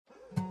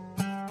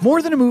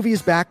More Than a Movie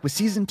is back with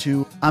Season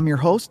 2. I'm your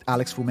host,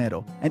 Alex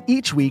Fumero, and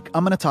each week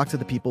I'm going to talk to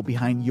the people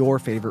behind your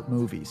favorite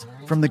movies.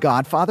 From The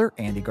Godfather,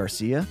 Andy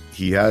Garcia.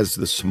 He has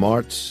the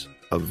smarts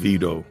of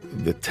Vito,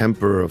 the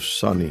temper of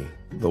Sonny,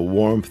 the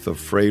warmth of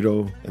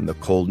Fredo, and the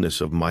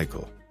coldness of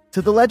Michael.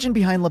 To the legend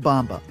behind La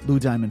Bamba, Lou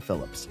Diamond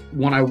Phillips.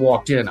 When I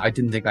walked in, I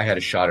didn't think I had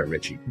a shot at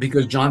Richie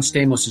because John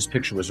Stamos'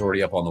 picture was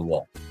already up on the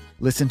wall.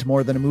 Listen to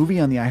More Than a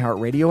Movie on the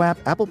iHeartRadio app,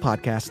 Apple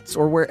Podcasts,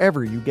 or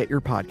wherever you get your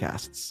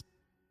podcasts.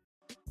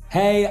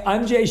 Hey,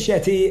 I'm Jay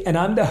Shetty, and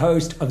I'm the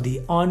host of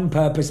the On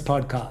Purpose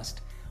podcast.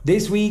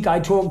 This week,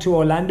 I talked to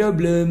Orlando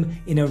Bloom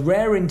in a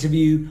rare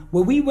interview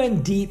where we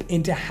went deep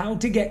into how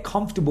to get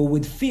comfortable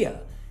with fear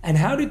and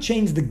how to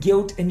change the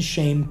guilt and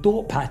shame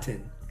thought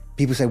pattern.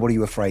 People say, what are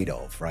you afraid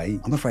of, right?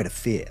 I'm afraid of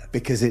fear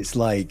because it's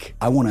like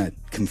I want to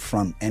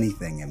confront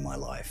anything in my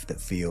life that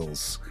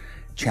feels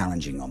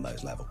challenging on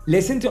those levels.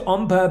 Listen to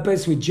On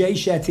Purpose with Jay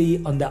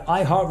Shetty on the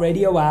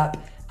iHeartRadio app,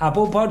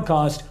 Apple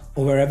Podcast,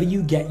 or wherever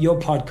you get your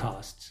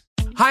podcasts.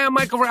 Hi, I'm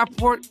Michael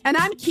Rappaport. And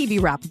I'm Kibi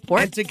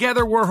Rappaport. And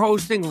together we're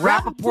hosting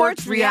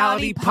Rappaport's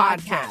Reality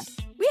Podcast.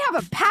 We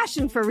have a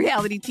passion for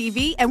reality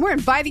TV, and we're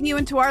inviting you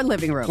into our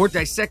living room. We're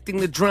dissecting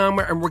the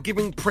drama, and we're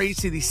giving praise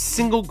to the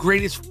single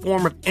greatest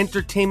form of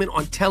entertainment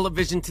on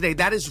television today.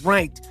 That is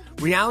right.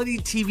 Reality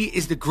TV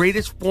is the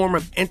greatest form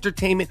of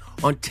entertainment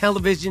on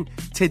television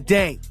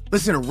today.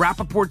 Listen to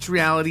Rappaport's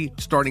Reality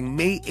starting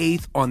May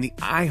 8th on the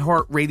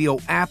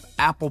iHeartRadio app,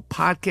 Apple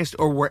Podcast,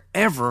 or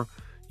wherever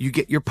you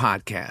get your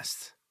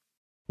podcasts.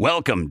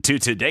 Welcome to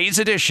today's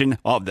edition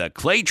of the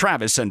Clay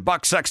Travis and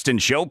Buck Sexton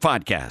Show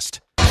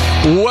podcast.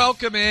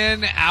 Welcome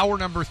in, hour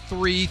number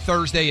 3,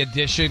 Thursday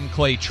edition,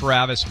 Clay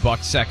Travis,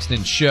 Buck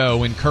Sexton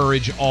Show.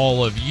 Encourage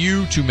all of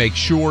you to make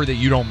sure that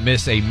you don't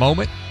miss a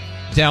moment.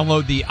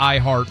 Download the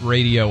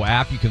iHeartRadio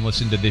app. You can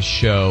listen to this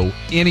show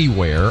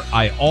anywhere.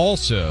 I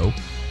also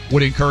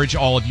would encourage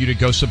all of you to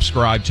go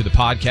subscribe to the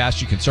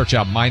podcast. You can search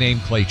out my name,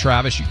 Clay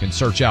Travis. You can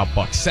search out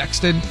Buck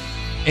Sexton.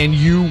 And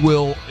you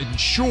will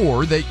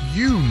ensure that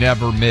you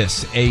never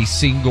miss a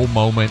single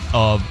moment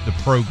of the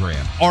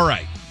program. All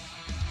right,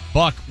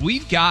 Buck,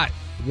 we've got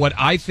what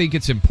I think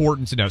it's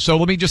important to know. So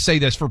let me just say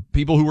this for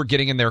people who are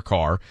getting in their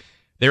car.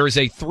 There is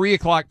a 3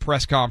 o'clock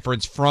press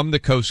conference from the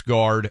Coast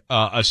Guard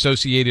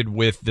associated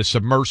with the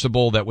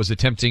submersible that was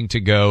attempting to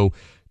go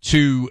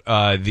to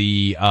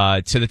the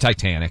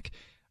Titanic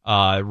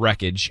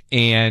wreckage,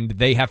 and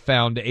they have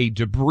found a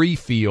debris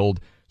field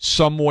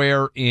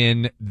somewhere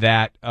in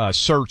that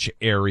search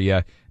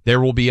area. There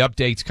will be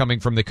updates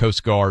coming from the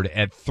Coast Guard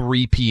at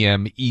 3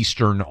 p.m.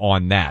 Eastern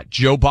on that.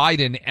 Joe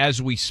Biden,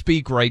 as we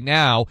speak right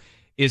now,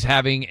 is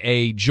having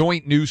a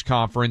joint news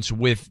conference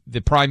with the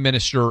Prime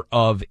Minister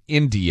of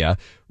India.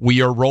 We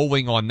are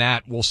rolling on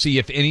that. We'll see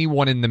if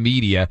anyone in the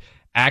media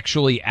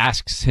actually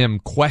asks him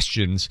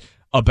questions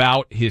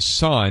about his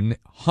son,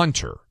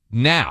 Hunter.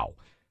 Now,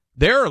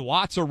 there are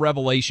lots of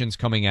revelations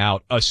coming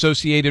out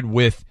associated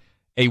with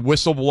a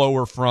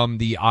whistleblower from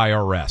the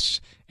IRS.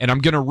 And I'm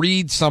going to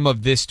read some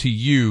of this to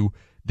you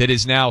that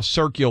is now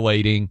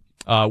circulating.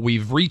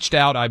 We've reached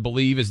out, I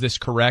believe, is this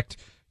correct,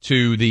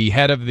 to the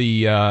head of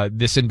the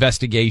this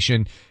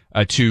investigation,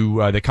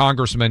 to the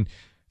congressman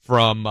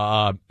from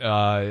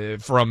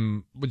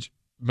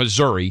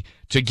Missouri,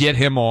 to get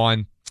him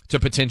on to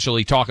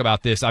potentially talk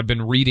about this. I've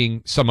been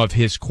reading some of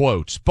his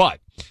quotes. But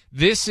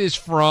this is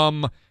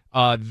from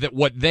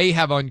what they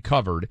have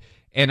uncovered.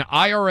 An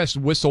IRS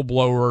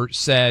whistleblower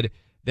said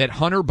that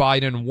Hunter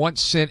Biden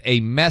once sent a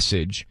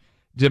message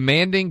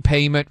demanding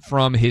payment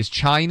from his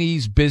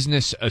Chinese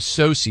business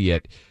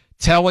associate,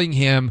 telling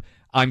him,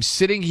 "I'm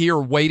sitting here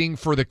waiting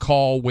for the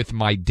call with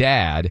my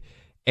dad,"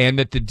 and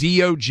that the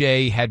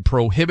DOJ had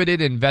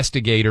prohibited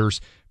investigators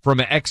from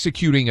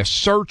executing a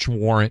search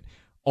warrant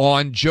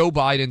on Joe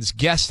Biden's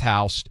guest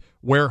house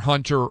where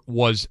Hunter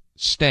was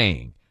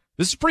staying.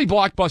 This is pretty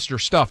blockbuster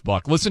stuff,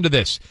 Buck. Listen to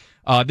this.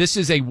 This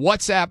is a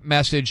WhatsApp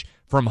message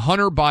from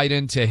Hunter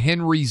Biden to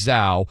Henry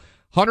Zhao.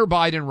 Hunter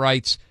Biden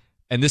writes,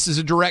 and this is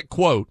a direct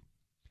quote,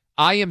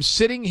 "I am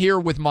sitting here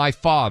with my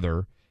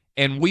father,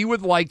 and we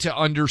would like to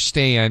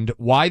understand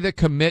why the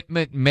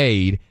commitment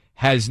made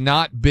has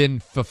not been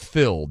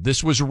fulfilled."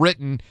 This was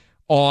written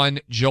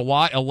on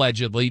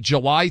allegedly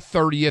July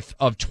 30th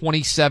of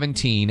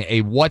 2017,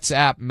 a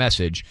WhatsApp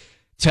message.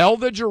 "Tell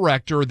the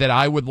director that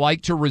I would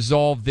like to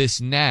resolve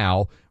this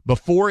now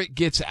before it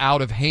gets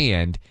out of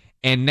hand,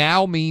 and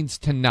now means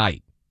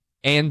tonight.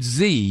 And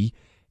Z,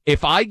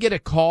 if I get a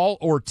call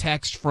or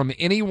text from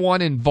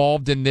anyone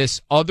involved in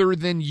this other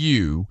than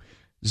you,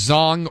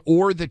 Zong,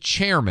 or the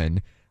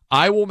chairman,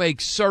 I will make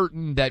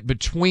certain that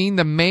between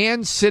the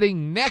man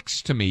sitting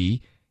next to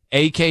me,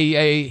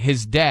 a.k.a.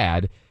 his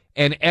dad,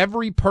 and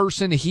every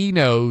person he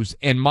knows,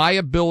 and my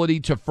ability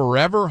to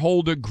forever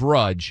hold a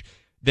grudge,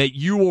 that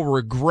you will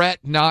regret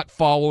not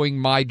following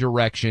my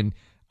direction.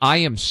 I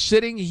am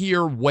sitting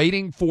here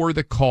waiting for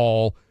the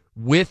call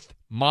with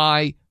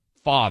my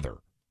father."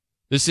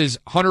 This is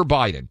Hunter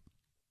Biden.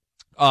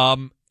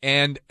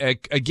 And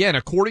again,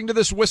 according to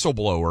this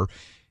whistleblower,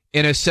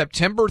 in a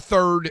September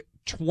 3rd,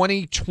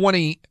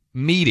 2020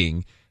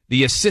 meeting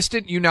The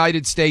assistant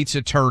United States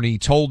attorney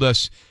told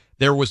us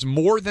there was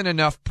more than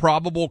enough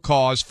probable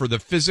cause for the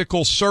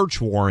physical search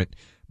warrant,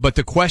 but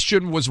the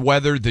question was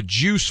whether the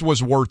juice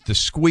was worth the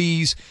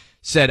squeeze.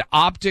 Said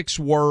optics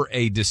were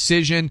a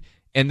decision,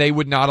 and they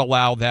would not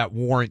allow that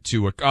warrant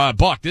to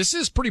Buck, this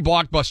is pretty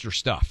blockbuster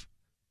stuff.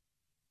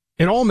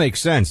 It all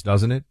makes sense,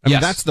 doesn't it? I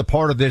mean, that's the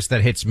part of this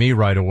that hits me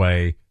right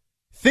away.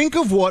 Think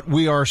of what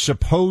we are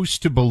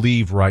supposed to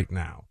believe right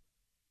now.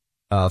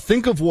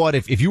 Think of what,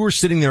 if you were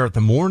sitting there at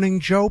the Morning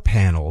Joe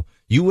panel,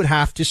 you would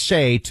have to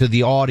say to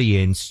the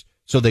audience,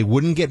 so they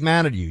wouldn't get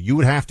mad at you. You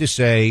would have to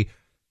say,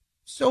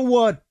 so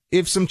what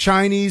if some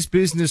Chinese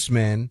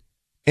businessmen,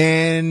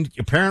 and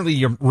apparently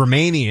you're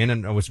Romanian,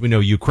 and as we know,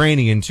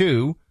 Ukrainian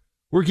too,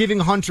 were giving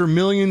Hunter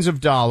millions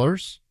of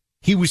dollars.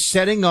 He was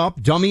setting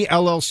up dummy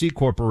LLC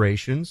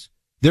corporations.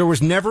 There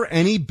was never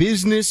any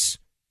business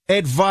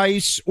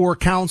advice or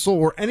counsel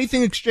or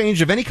anything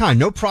exchanged of any kind.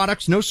 No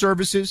products, no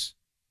services.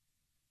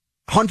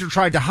 Hunter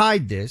tried to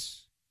hide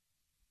this.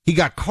 He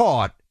got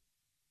caught.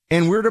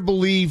 And we're to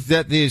believe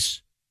that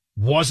this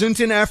wasn't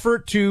an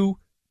effort to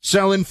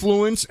sell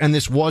influence, and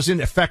this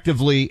wasn't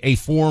effectively a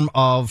form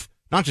of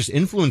not just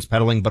influence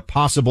peddling, but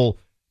possible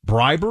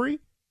bribery.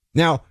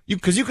 Now,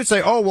 because you could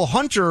say, oh, well,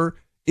 Hunter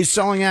is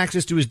selling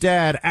access to his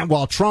dad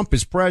while Trump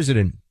is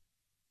president.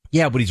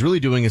 Yeah, what he's really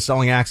doing is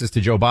selling access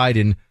to Joe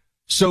Biden.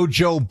 So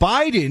Joe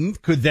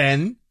Biden could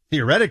then,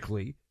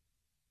 theoretically,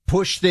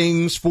 push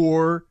things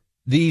for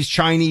these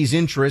Chinese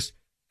interests.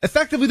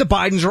 Effectively, the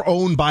Bidens are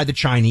owned by the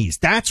Chinese.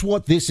 That's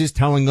what this is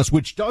telling us,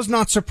 which does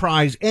not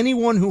surprise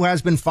anyone who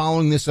has been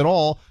following this at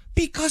all,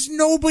 because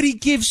nobody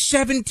gives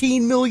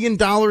 $17 million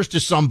to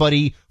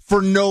somebody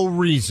for no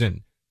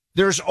reason.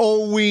 There's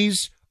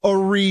always a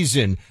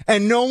reason.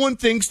 And no one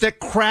thinks that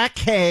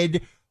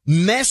crackhead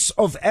mess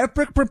of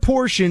epic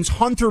proportions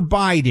Hunter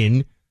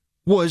Biden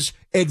was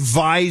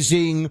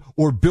advising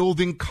or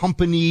building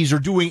companies or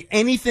doing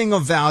anything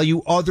of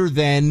value other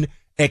than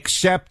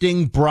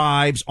accepting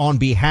bribes on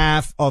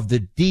behalf of the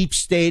deep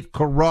state,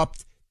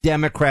 corrupt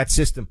Democrat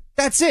system.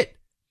 That's it.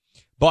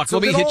 Buck,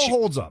 so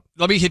holds up.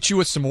 Let me hit you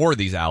with some more of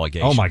these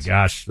allegations. Oh my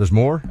gosh, there's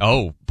more?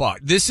 Oh, Buck,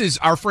 this is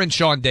our friend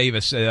Sean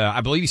Davis.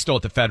 I believe he's still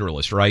at the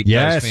Federalist, right?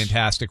 Yes. Does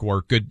fantastic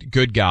work.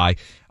 Good guy.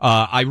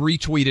 I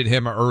retweeted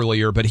him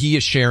earlier, but he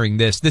is sharing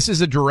this. This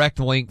is a direct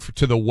link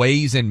to the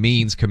Ways and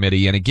Means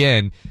Committee. And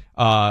again,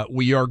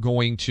 we are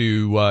going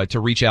to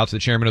reach out to the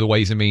chairman of the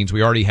Ways and Means.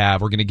 We already have.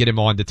 We're going to get him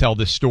on to tell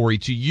this story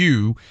to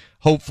you,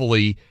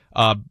 hopefully,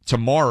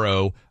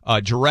 tomorrow,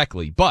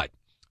 directly. But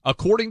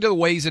according to the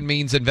Ways and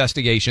Means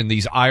investigation,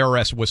 these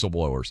IRS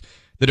whistleblowers,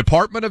 the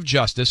Department of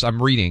Justice,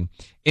 I'm reading,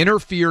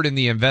 interfered in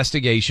the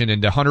investigation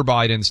into Hunter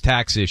Biden's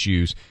tax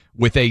issues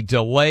with a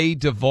delay,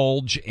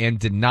 divulge, and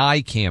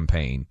deny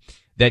campaign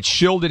that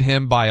shielded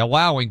him by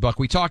allowing, Buck,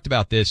 we talked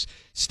about this,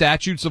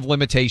 statutes of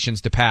limitations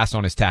to pass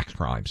on his tax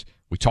crimes.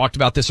 We talked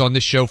about this on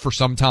this show for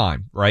some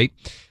time, right?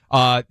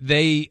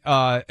 They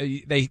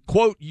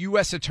quote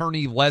U.S.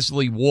 Attorney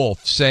Leslie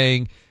Wolf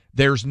saying,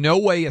 there's no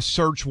way a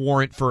search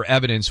warrant for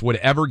evidence would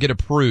ever get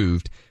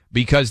approved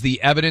because the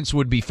evidence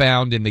would be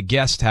found in the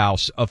guest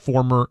house of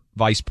former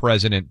Vice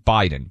President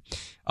Biden.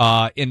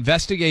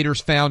 Investigators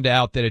found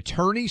out that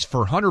attorneys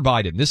for Hunter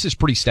Biden, this is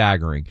pretty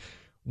staggering,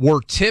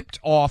 were tipped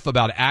off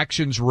about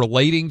actions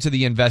relating to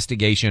the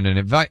investigation in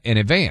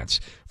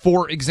advance.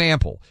 For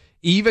example,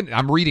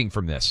 I'm reading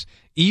from this,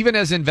 even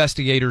as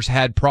investigators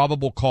had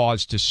probable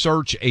cause to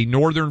search a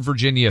Northern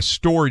Virginia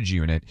storage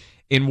unit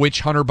in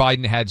which Hunter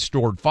Biden had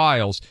stored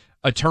files,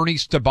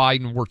 attorneys to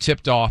Biden were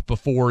tipped off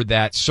before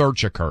that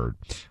search occurred.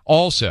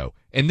 Also,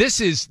 and this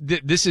is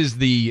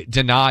the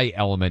deny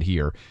element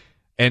here,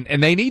 and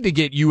they need to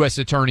get U.S.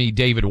 Attorney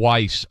David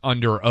Weiss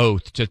under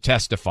oath to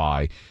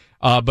testify.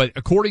 But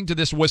according to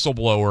this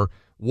whistleblower,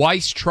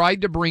 Weiss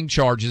tried to bring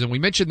charges, and we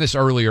mentioned this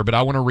earlier, but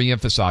I want to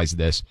reemphasize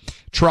this,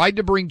 tried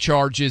to bring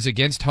charges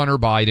against Hunter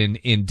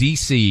Biden in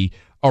D.C.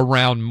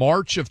 around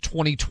March of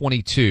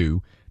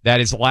 2022. That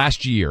is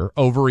last year,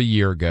 over a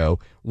year ago,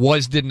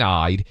 was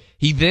denied.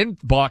 He then,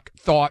 Buck,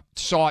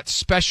 sought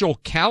special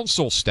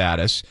counsel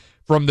status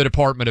from the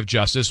Department of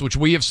Justice, which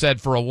we have said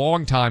for a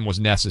long time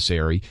was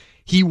necessary.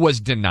 He was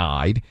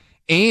denied.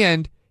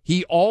 And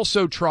he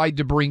also tried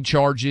to bring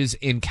charges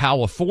in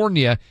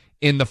California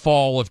in the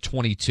fall of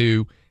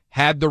 22,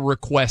 had the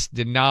request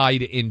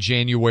denied in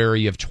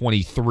January of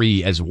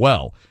 23 as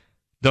well.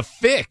 The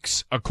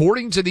fix,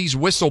 according to these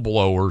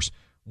whistleblowers,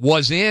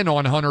 was in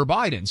on Hunter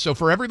Biden. So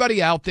for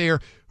everybody out there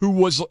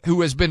who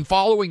has been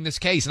following this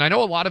case, and I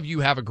know a lot of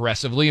you have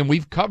aggressively, and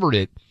we've covered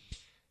it,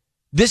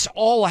 this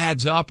all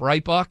adds up,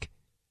 right, Buck?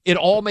 It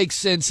all makes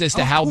sense as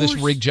to how this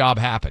rig job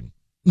happened.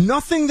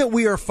 Nothing that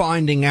we are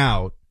finding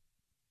out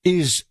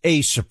is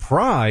a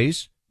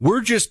surprise.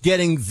 We're just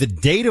getting the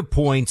data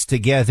points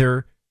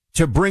together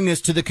to bring us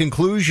to the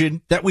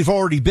conclusion that we've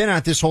already been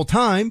at this whole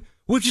time,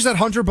 which is that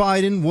Hunter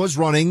Biden was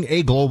running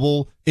a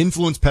global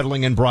influence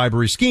peddling and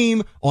bribery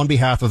scheme on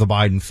behalf of the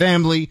Biden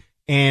family.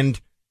 And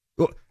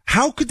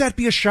how could that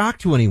be a shock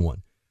to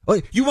anyone?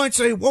 You might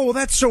say, well,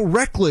 that's so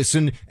reckless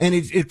and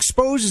it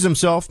exposes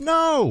himself.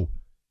 No,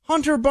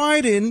 Hunter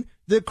Biden,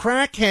 the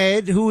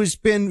crackhead who has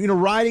been,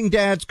 riding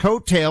dad's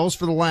coattails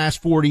for the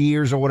last 40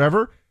 years or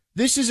whatever.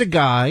 This is a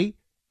guy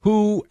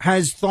who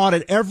has thought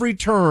at every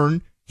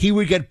turn he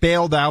would get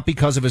bailed out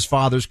because of his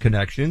father's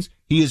connections.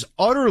 He is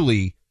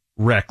utterly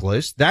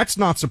reckless. That's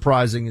not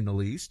surprising in the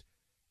least.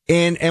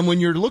 And when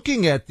you're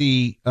looking at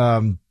the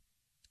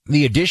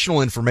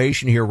additional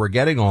information here we're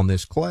getting on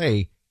this,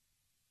 Clay,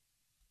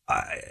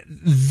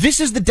 this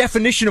is the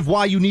definition of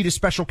why you need a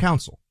special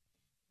counsel.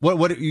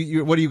 What do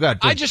you got?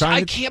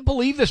 I can't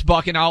believe this,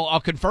 Buck, and I'll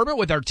confirm it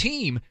with our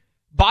team.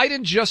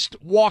 Biden just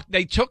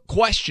they took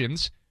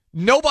questions.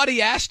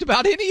 Nobody asked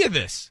about any of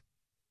this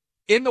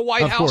in the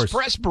White House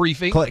press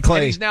briefing, Clay,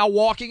 and he's now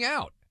walking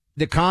out.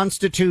 The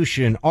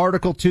Constitution,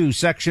 Article 2,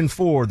 Section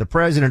 4, the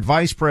President,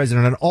 Vice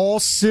President, and all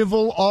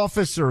civil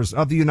officers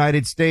of the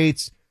United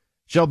States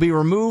shall be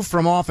removed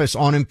from office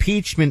on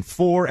impeachment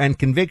for and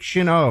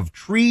conviction of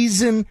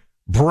treason,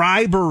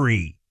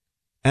 bribery,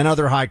 and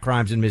other high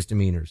crimes and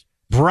misdemeanors.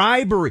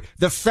 Bribery.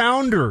 The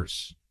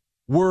founders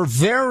were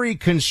very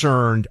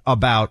concerned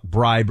about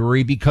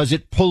bribery because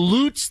it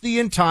pollutes the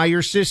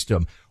entire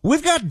system.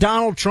 We've got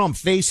Donald Trump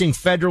facing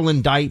federal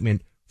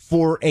indictment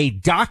for a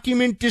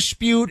document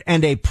dispute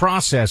and a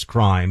process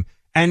crime.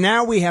 And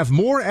now we have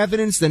more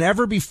evidence than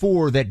ever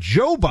before that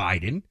Joe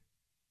Biden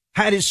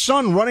had his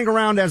son running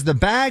around as the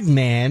bag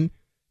man.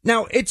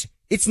 Now, it's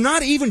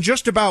not even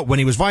just about when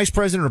he was vice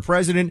president or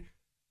president.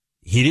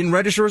 He didn't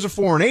register as a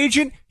foreign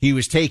agent. He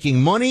was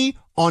taking money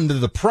under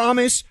the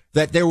promise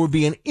that there would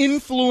be an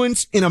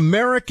influence in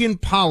American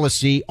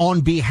policy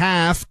on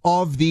behalf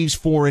of these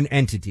foreign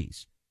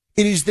entities.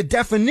 It is the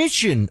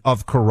definition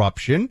of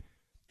corruption.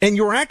 And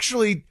you're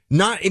actually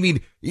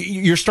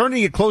you're starting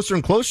to get closer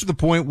and closer to the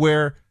point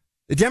where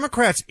the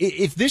Democrats,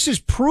 if this is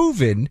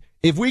proven,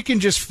 if we can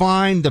just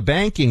find the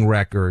banking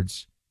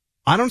records,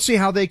 I don't see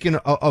how they can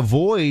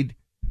avoid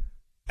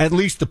at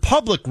least the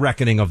public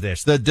reckoning of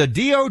this. The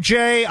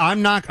DOJ,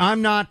 I'm not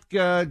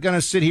going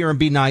to sit here and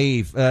be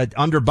naive.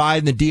 Under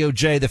Biden, the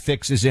DOJ, the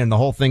fix is in. The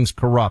whole thing's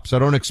corrupt. So I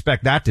don't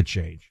expect that to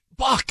change.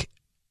 Buck,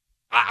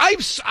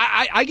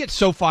 I get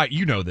so fired.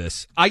 You know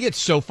this. I get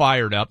so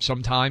fired up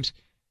sometimes.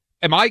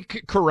 Am I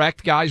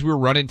correct, guys? We were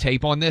running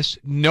tape on this.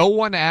 No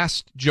one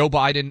asked Joe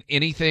Biden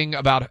anything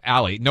about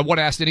Ali. No one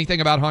asked anything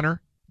about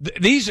Hunter.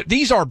 These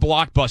are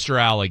blockbuster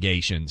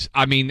allegations.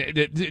 I mean,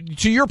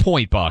 to your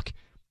point, Buck,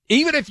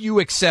 even if you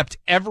accept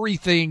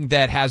everything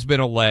that has been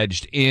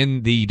alleged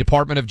in the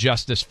Department of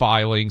Justice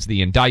filings,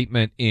 the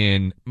indictment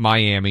in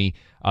Miami,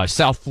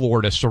 South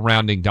Florida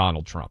surrounding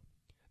Donald Trump,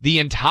 the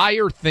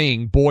entire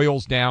thing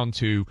boils down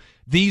to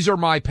these are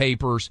my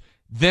papers,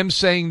 them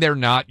saying they're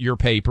not your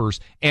papers,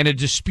 and a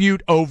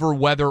dispute over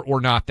whether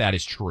or not that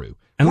is true.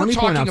 And we're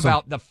talking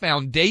about the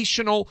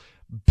foundational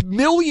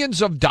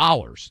millions of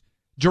dollars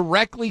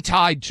directly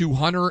tied to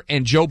Hunter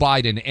and Joe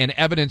Biden and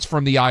evidence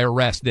from the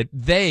IRS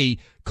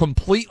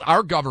that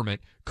our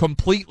government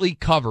completely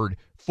covered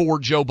for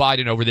Joe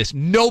Biden over this.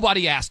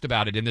 Nobody asked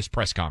about it in this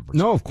press conference.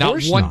 No, of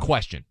course not. Not one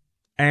question.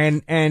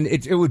 And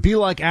it would be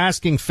like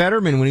asking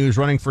Fetterman when he was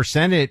running for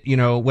Senate,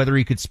 whether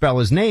he could spell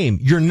his name.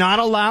 You're not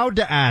allowed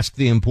to ask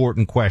the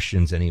important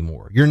questions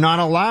anymore. You're not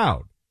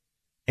allowed.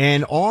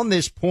 And on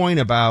this point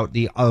about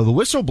the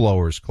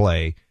whistleblowers,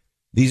 Clay,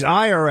 these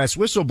IRS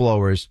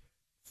whistleblowers,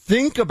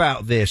 think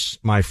about this,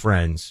 my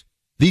friends.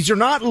 These are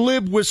not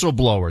lib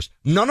whistleblowers.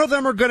 None of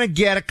them are going to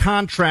get a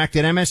contract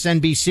at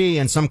MSNBC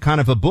and some kind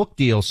of a book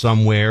deal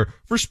somewhere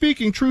for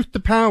speaking truth to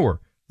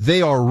power.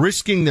 They are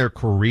risking their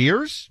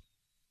careers.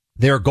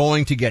 They're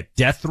going to get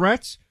death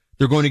threats.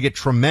 They're going to get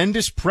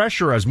tremendous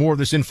pressure as more of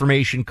this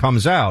information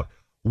comes out.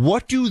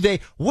 What does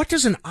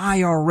an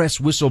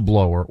IRS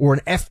whistleblower or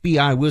an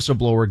FBI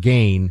whistleblower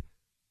gain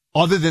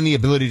other than the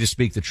ability to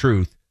speak the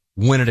truth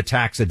when it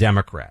attacks a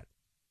Democrat?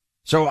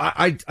 So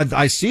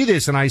I see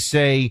this and I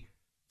say,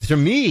 to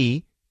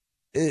me,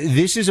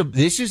 when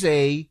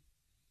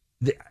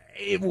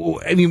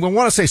I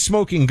want to say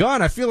smoking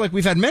gun, I feel like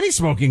we've had many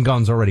smoking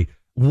guns already.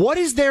 What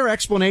is their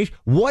explanation?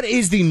 What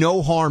is the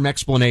no harm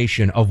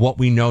explanation of what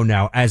we know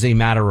now as a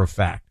matter of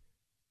fact?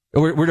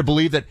 We're to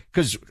believe that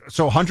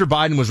so Hunter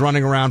Biden was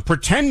running around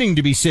pretending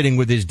to be sitting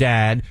with his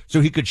dad so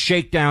he could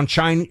shake down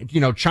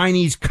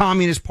Chinese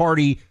Communist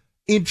Party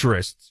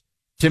interests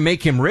to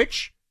make him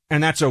rich,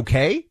 and that's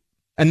okay?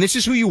 And this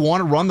is who you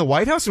want to run the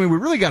White House? I mean, we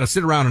really got to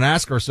sit around and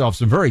ask ourselves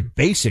some very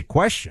basic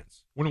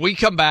questions. When we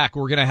come back,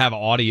 we're going to have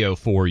audio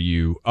for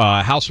you.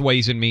 House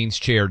Ways and Means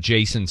Chair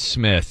Jason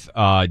Smith,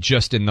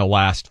 just in the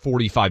last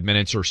 45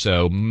 minutes or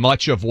so,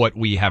 much of what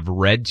we have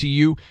read to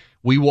you,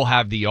 we will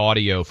have the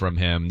audio from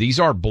him. These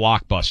are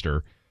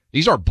blockbuster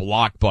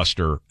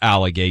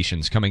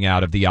allegations coming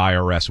out of the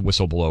IRS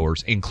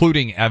whistleblowers,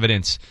 including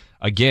evidence,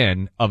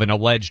 again, of an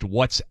alleged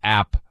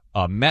WhatsApp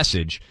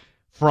message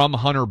from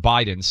Hunter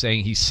Biden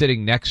saying he's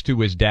sitting next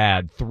to his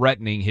dad,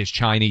 threatening his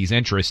Chinese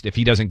interest if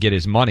he doesn't get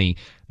his money,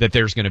 that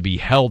there's going to be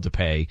hell to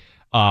pay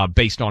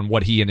based on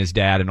what he and his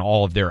dad and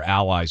all of their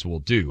allies will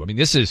do. I mean,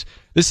 this is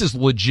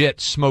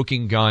legit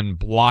smoking gun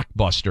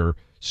blockbuster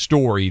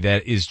story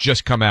that is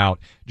just come out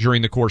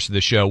during the course of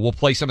the show. We'll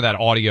play some of that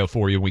audio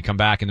for you when we come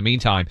back. In the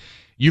meantime,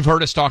 you've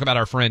heard us talk about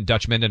our friend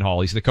Dutch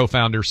Mendenhall. He's the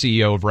co-founder,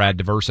 CEO of Rad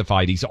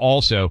Diversified. He's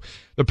also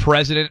the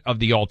president of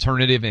the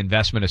Alternative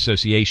Investment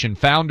Association,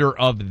 founder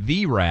of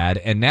The Rad,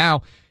 and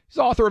now he's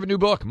the author of a new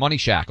book, Money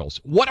Shackles.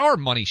 What are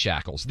money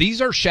shackles?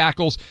 These are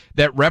shackles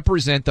that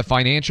represent the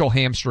financial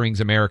hamstrings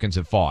Americans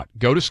have fought.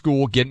 Go to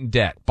school, get in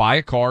debt. Buy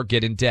a car,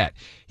 get in debt.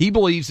 He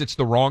believes it's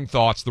the wrong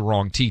thoughts, the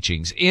wrong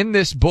teachings. In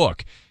this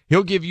book,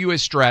 he'll give you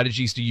his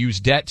strategies to use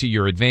debt to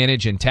your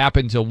advantage and tap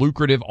into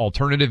lucrative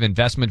alternative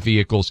investment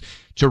vehicles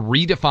to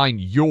redefine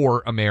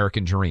your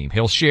American dream.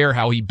 He'll share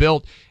how he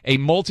built a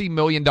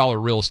multi-million-dollar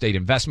real estate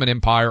investment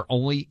empire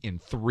only in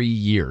 3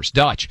 years.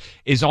 Dutch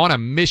is on a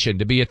mission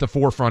to be at the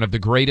forefront of the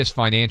greatest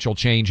financial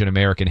change in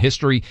American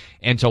history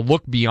and to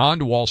look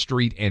beyond Wall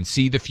Street and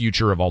see the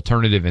future of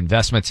alternative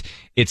investments.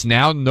 It's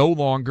now no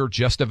longer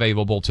just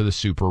available to the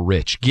super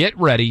rich. Get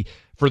ready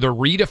for the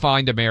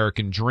redefined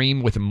American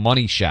dream with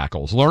Money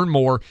Shackles. Learn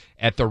more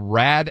at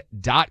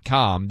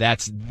therad.com.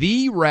 That's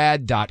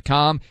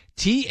therad.com,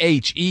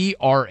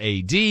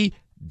 THERAD.com.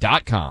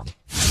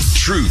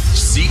 Truth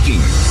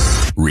seeking,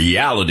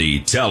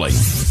 reality telling.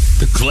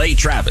 The Clay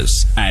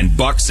Travis and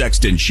Buck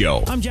Sexton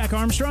Show. I'm Jack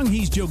Armstrong.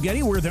 He's Joe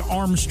Getty. We're the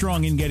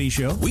Armstrong and Getty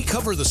Show. We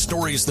cover the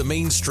stories the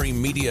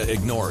mainstream media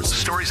ignores. The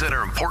stories that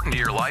are important to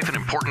your life and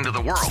important to the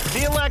world.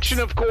 The election,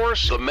 of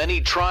course. The many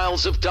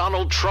trials of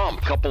Donald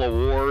Trump. Couple of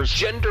wars.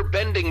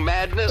 Gender-bending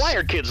madness. Why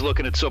are kids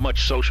looking at so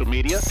much social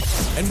media?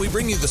 And we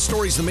bring you the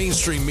stories the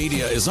mainstream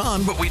media is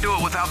on, but we do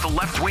it without the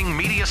left-wing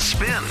media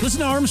spin.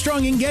 Listen to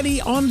Armstrong and Getty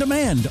on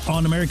demand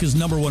on America's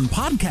 #1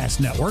 podcast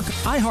network,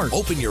 iHeart.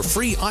 Open your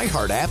free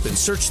iHeart app and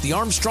search the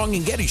Armstrong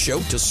and Getty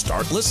Show to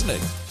start listening.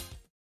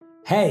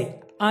 Hey,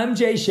 I'm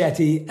Jay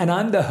Shetty, and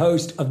I'm the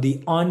host of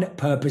the On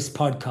Purpose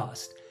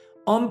podcast.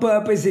 On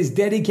Purpose is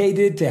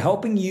dedicated to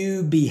helping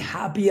you be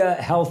happier,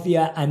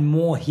 healthier, and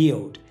more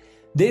healed.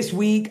 This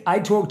week, I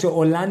talked to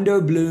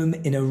Orlando Bloom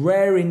in a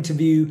rare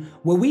interview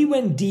where we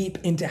went deep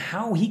into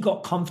how he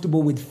got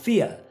comfortable with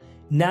fear,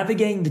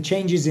 navigating the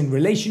changes in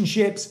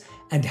relationships,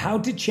 and how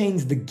to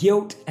change the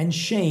guilt and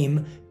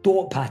shame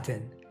thought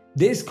pattern.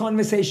 This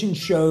conversation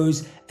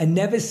shows a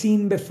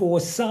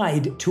never-seen-before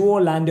side to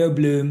Orlando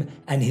Bloom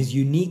and his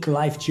unique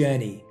life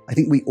journey. I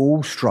think we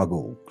all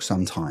struggle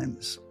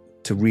sometimes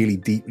to really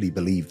deeply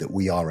believe that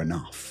we are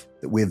enough,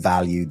 that we're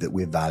valued, that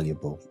we're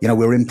valuable. You know,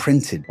 we're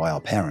imprinted by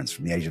our parents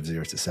from the age of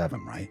 0 to 7,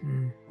 right?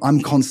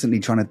 I'm constantly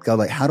trying to go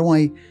like, how do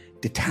I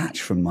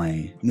detach from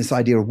this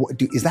idea of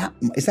is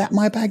that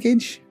my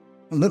baggage?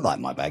 It doesn't look like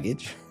my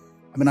baggage.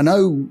 I mean, I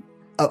know,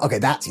 okay,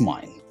 that's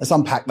mine. Let's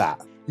unpack that.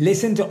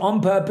 Listen to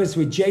On Purpose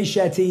with Jay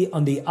Shetty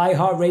on the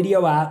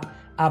iHeartRadio app,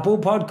 Apple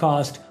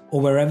Podcast, or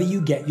wherever you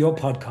get your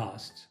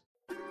podcasts.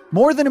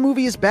 More Than a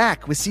Movie is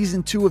back with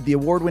season 2 of the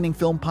award-winning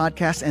film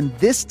podcast, and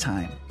this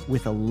time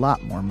with a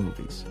lot more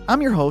movies.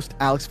 I'm your host,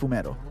 Alex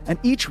Fumero, and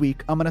each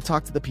week I'm going to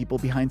talk to the people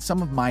behind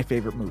some of my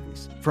favorite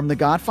movies. From The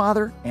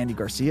Godfather, Andy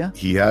Garcia.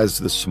 He has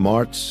the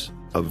smarts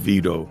of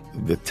Vito,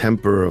 the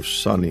temper of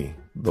Sonny,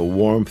 the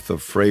warmth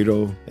of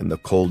Fredo, and the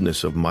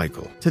coldness of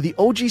Michael. To the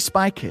OG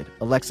Spy Kid,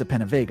 Alexa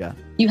Penavega.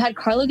 You had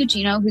Carla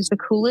Gugino, who's the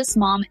coolest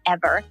mom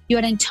ever. You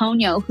had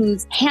Antonio,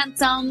 who's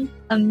handsome,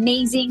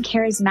 amazing,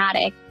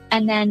 charismatic.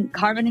 And then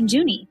Carmen and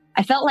Junie.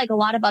 I felt like a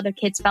lot of other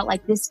kids felt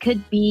like this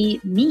could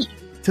be me.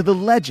 To the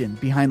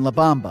legend behind La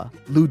Bamba,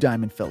 Lou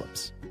Diamond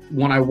Phillips.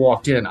 When I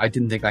walked in, I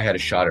didn't think I had a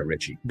shot at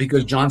Richie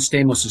because John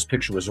Stamos'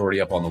 picture was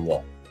already up on the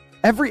wall.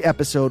 Every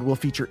episode will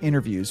feature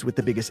interviews with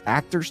the biggest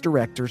actors,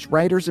 directors,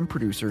 writers, and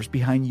producers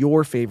behind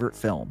your favorite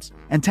films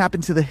and tap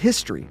into the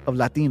history of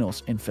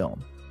Latinos in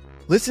film.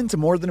 Listen to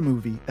More Than a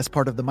Movie as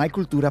part of the My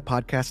Cultura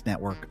podcast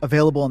network,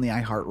 available on the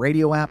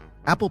iHeartRadio app,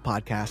 Apple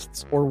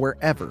Podcasts, or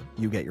wherever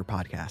you get your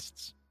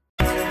podcasts.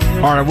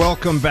 All right,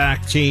 welcome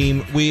back,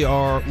 team. We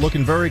are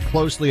looking very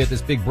closely at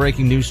this big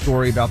breaking news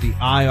story about the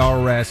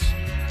IRS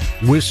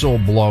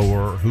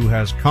whistleblower who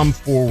has come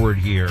forward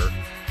here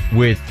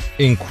with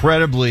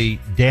incredibly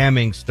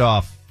damning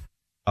stuff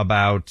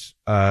about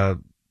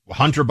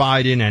Hunter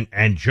Biden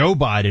and Joe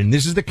Biden.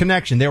 This is the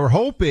connection. They were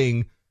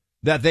hoping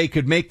that they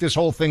could make this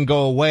whole thing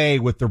go away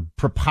with the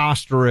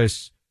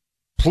preposterous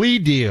plea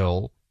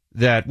deal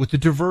that with the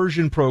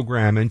diversion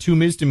program and 2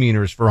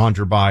 misdemeanors for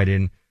Hunter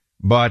Biden.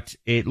 But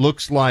it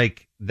looks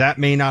like that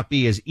may not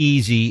be as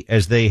easy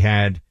as they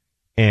had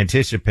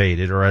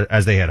anticipated or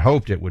as they had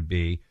hoped it would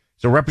be.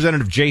 So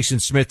Representative Jason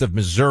Smith of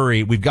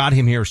Missouri, we've got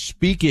him here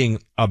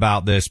speaking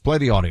about this. Play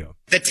the audio.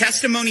 The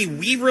testimony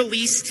we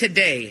released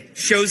today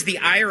shows the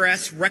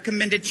IRS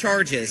recommended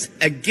charges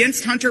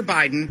against Hunter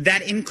Biden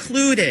that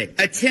included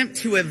attempt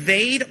to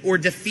evade or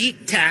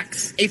defeat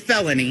tax, a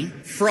felony,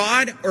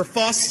 fraud or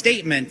false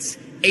statements,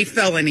 a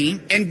felony,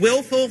 and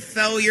willful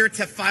failure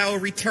to file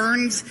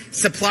returns,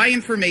 supply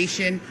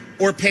information,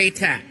 or pay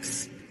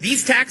tax.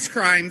 These tax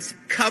crimes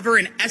cover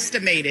an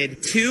estimated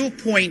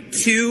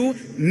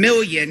 $2.2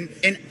 million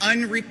in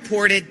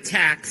unreported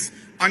tax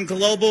on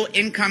global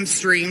income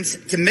streams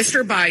to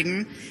Mr.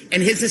 Biden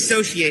and his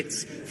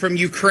associates from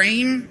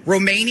Ukraine,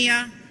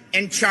 Romania,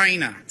 and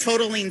China,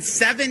 totaling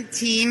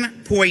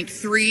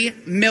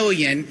 $17.3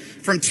 million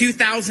from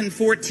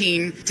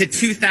 2014 to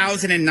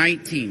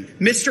 2019.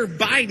 Mr.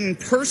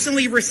 Biden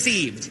personally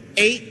received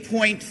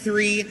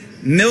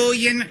 $8.3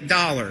 million.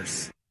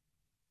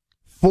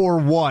 For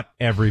what,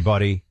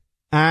 everybody?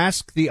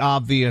 Ask the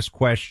obvious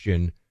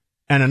question.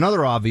 And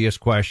another obvious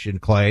question,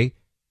 Clay.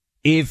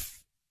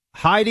 If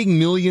hiding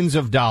millions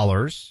of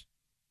dollars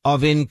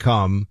of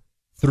income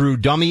through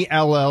dummy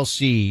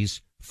LLCs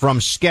from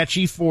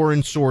sketchy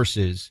foreign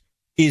sources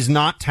is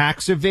not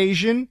tax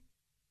evasion,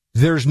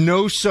 there's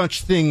no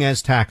such thing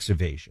as tax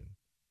evasion.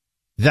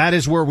 That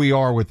is where we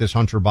are with this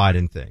Hunter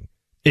Biden thing.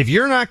 If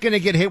you're not going to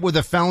get hit with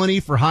a felony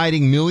for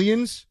hiding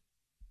millions,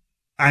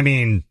 I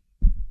mean,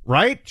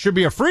 right? Should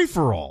be a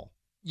free-for-all.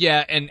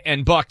 Yeah,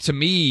 and Buck, to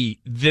me,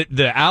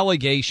 the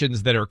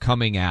allegations that are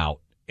coming out,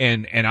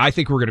 and I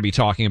think we're going to be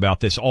talking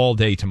about this all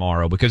day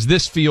tomorrow, because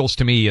this feels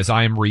to me, as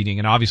I am reading,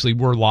 and obviously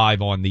we're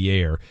live on the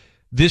air,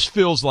 this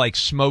feels like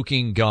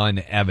smoking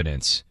gun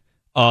evidence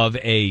of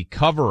a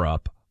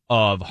cover-up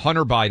of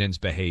Hunter Biden's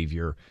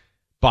behavior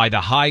by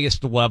the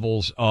highest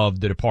levels of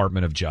the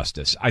Department of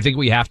Justice. I think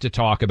we have to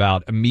talk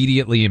about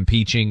immediately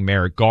impeaching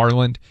Merrick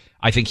Garland.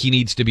 I think he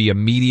needs to be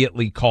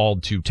immediately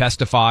called to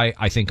testify.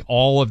 I think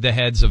all of the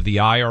heads of the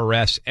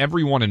IRS,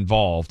 everyone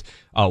involved,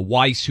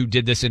 Weiss, who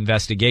did this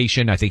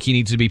investigation, I think he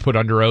needs to be put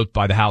under oath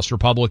by the House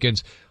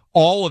Republicans.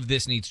 All of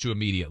this needs to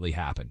immediately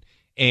happen.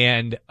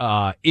 And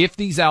if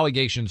these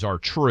allegations are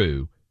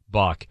true,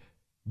 Buck,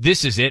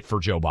 this is it for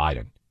Joe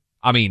Biden.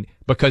 I mean,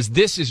 because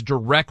this is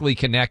directly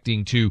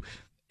connecting to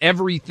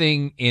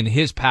everything in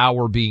his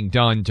power being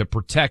done to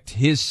protect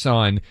his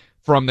son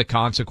from the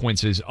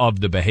consequences of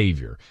the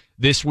behavior.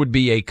 This would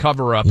be a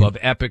cover-up of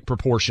epic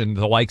proportion,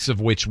 the likes of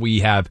which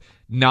we have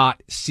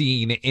not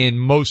seen in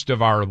most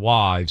of our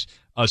lives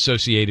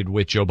associated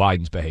with Joe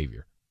Biden's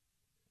behavior.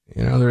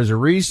 You know, there's a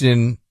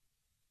reason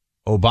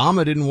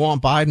Obama didn't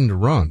want Biden to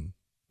run.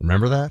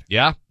 Remember that?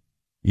 Yeah.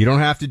 You don't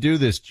have to do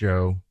this,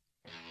 Joe.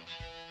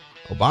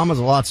 Obama's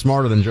a lot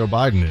smarter than Joe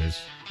Biden is.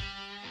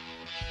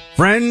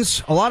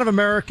 Friends, a lot of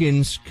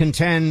Americans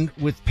contend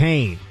with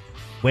pain.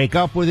 Wake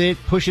up with it,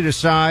 push it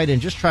aside,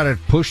 and just try to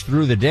push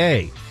through the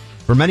day.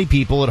 For many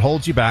people, it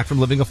holds you back from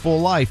living a full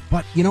life,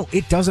 but, you know,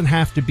 it doesn't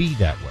have to be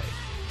that way.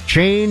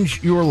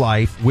 Change your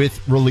life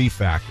with Relief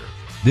Factor.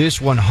 This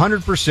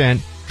 100%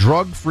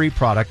 drug-free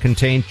product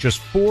contains just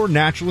 4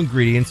 natural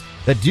ingredients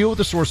that deal with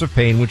the source of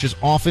pain, which is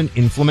often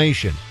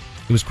inflammation.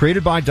 It was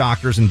created by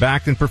doctors and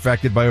backed and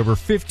perfected by over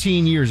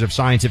 15 years of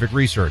scientific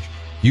research.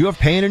 You have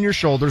pain in your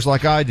shoulders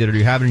like I did, or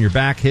you have it in your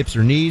back, hips,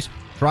 or knees?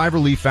 Try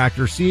Relief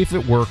Factor. See if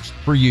it works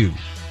for you.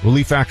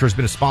 Relief Factor has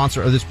been a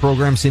sponsor of this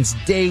program since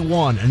day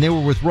one, and they were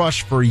with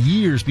Rush for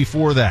years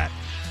before that.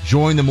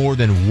 Join the more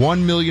than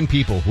 1 million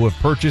people who have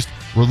purchased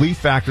Relief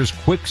Factor's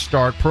Quick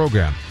Start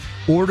program.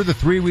 Order the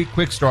 3-week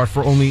Quick Start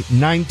for only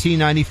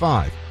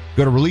 $19.95.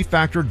 Go to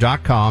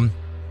ReliefFactor.com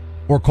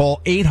or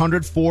call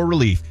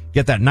 800-4RELIEF.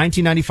 Get that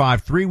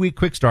 $19.95 3-week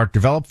Quick Start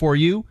developed for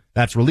you.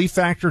 That's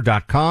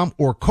ReliefFactor.com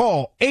or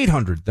call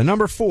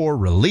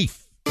 800-4-RELIEF.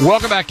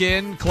 Welcome back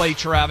in. Clay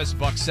Travis,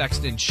 Buck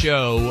Sexton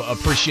Show.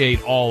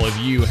 Appreciate all of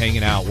you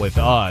hanging out with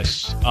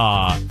us.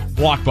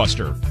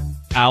 Blockbuster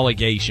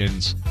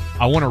allegations.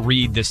 I want to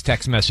read this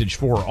text message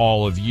for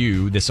all of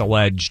you, this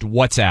alleged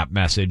WhatsApp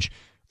message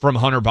from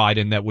Hunter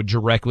Biden that would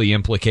directly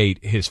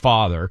implicate his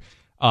father.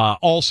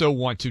 Also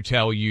want to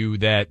tell you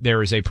that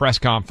there is a press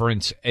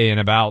conference in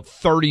about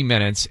 30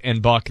 minutes,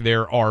 and Buck,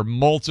 there are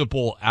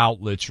multiple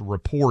outlets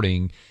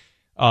reporting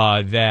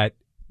that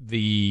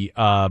the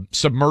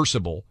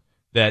submersible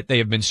that they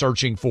have been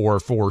searching for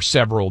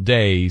several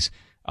days.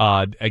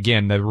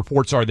 Again, the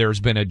reports are there's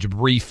been a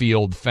debris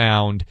field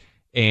found,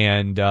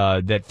 and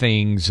that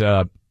things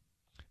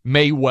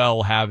may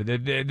well have,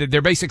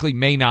 there basically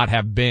may not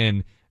have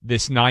been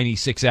this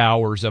 96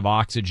 hours of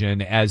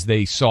oxygen as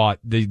they sought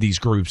these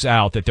groups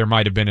out, that there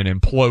might have been an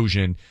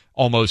implosion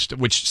almost,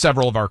 which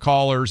several of our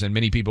callers and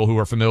many people who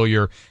are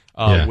familiar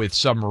with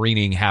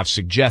submarining have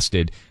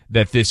suggested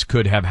that this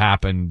could have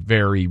happened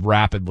very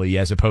rapidly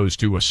as opposed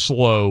to a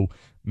slow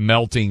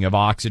melting of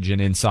oxygen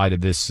inside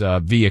of this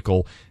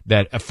vehicle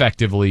that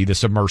effectively the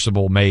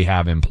submersible may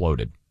have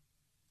imploded.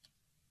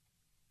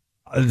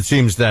 It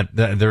seems that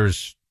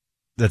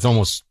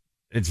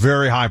it's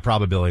very high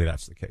probability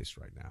that's the case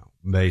right now,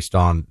 based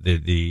on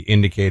the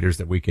indicators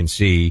that we can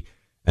see,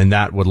 and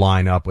that would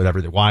line up with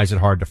everything. Why is it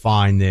hard to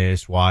find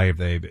this? Why have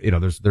they,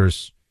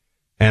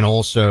 and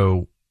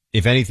also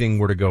if anything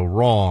were to go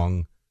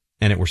wrong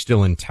and it were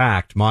still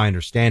intact, my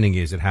understanding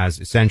is it has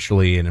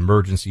essentially an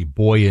emergency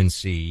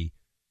buoyancy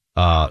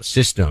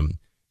system.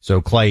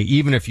 So Clay,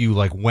 even if you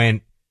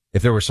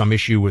if there was some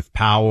issue with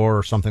power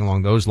or something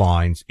along those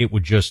lines, it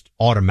would just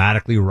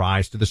automatically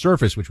rise to the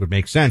surface, which would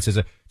make sense. It's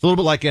a little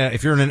bit like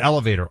if you're in an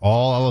elevator.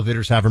 All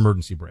elevators have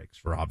emergency brakes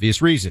for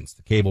obvious reasons.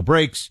 The cable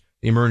breaks,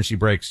 the emergency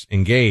brakes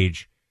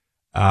engage.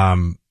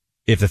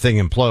 If the thing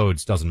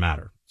implodes, doesn't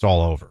matter. It's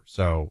all over.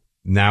 So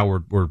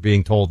now we're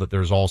being told that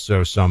there's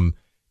also some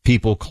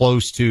people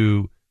close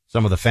to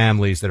some of the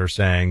families that are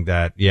saying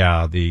that,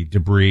 yeah, the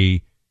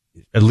debris,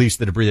 at least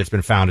the debris that's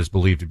been found, is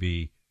believed to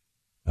be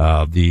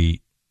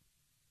the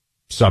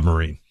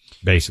submarine,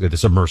 basically the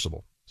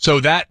submersible. So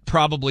that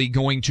probably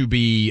going to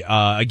be,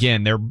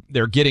 again,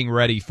 they're getting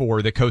ready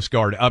for the Coast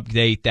Guard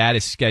update. That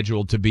is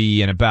scheduled to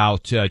be in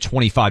about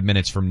 25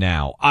 minutes from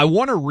now. I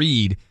want to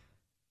read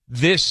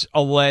this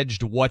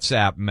alleged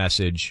WhatsApp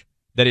message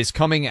that is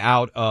coming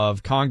out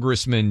of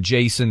Congressman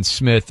Jason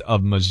Smith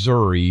of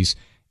Missouri's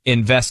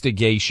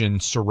investigation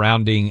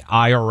surrounding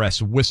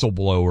IRS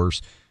whistleblowers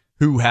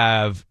who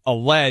have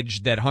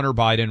alleged that Hunter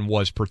Biden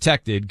was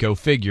protected, go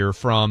figure,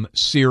 from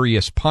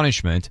serious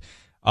punishment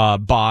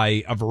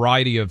by a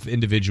variety of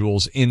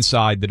individuals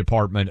inside the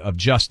Department of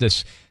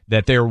Justice,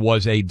 that there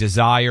was a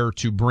desire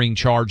to bring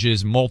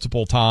charges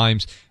multiple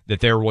times, that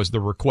there was the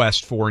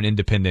request for an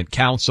independent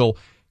counsel.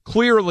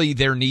 Clearly,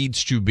 there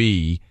needs to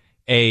be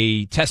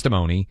a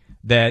testimony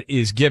that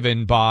is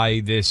given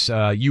by this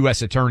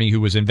U.S. attorney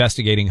who was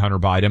investigating Hunter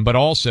Biden, but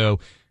also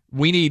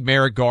we need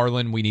Merrick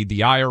Garland, we need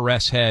the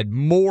IRS head,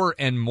 more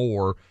and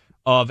more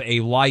of a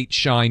light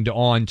shined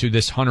on to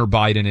this Hunter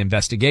Biden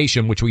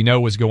investigation, which we know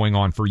was going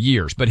on for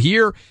years. But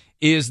here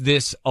is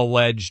this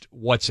alleged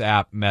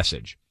WhatsApp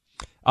message.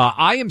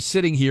 I am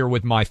sitting here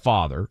with my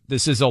father.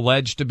 This is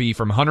alleged to be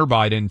from Hunter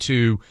Biden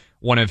to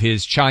one of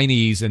his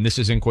Chinese, and this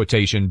is in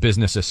quotation,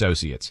 business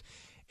associates.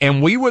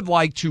 And we would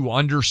like to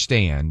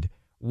understand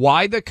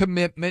why the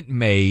commitment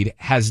made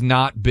has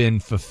not been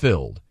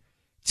fulfilled.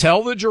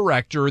 Tell the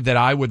director that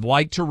I would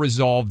like to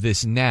resolve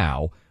this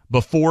now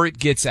before it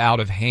gets out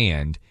of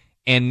hand.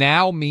 And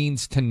now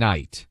means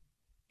tonight.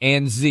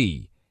 And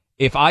Z,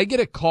 if I get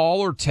a call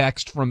or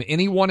text from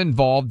anyone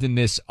involved in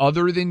this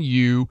other than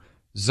you,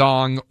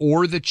 Zong,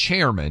 or the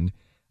chairman,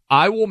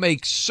 I will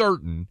make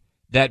certain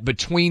that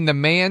between the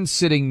man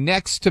sitting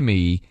next to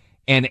me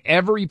and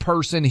every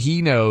person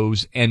he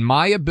knows and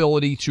my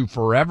ability to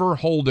forever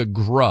hold a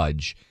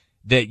grudge,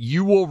 that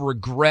you will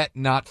regret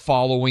not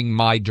following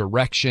my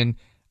direction.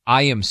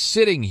 I am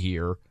sitting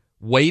here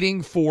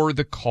waiting for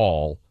the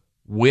call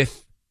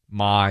with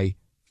my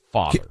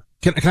father.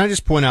 Can I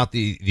just point out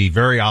the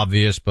very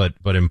obvious but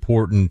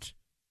important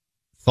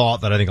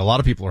thought that I think a lot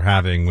of people are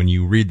having when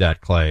you read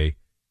that, Clay?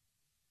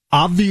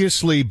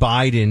 Obviously,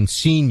 Biden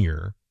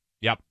Sr.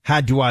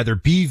 had to either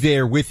be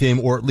there with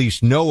him or at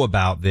least know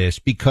about this,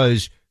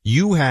 because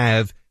you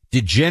have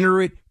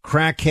degenerate,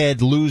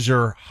 crackhead,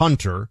 loser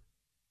Hunter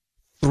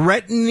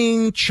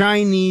threatening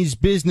Chinese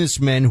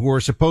businessmen who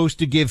are supposed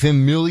to give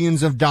him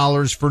millions of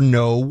dollars for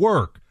no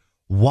work.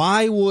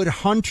 Why would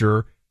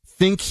Hunter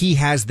think he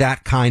has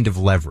that kind of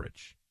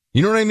leverage?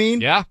 You know what I mean?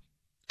 Yeah.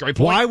 Great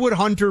point. Why would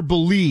Hunter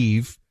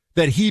believe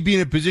that he'd be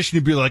in a position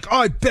to be like,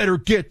 I better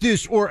get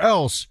this or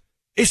else?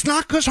 It's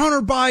not because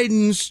Hunter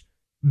Biden's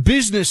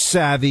business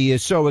savvy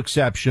is so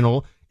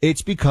exceptional.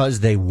 It's because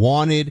they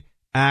wanted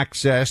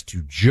access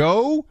to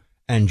Joe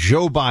and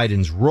Joe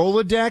Biden's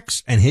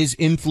Rolodex and his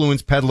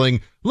influence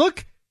peddling.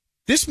 Look,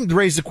 this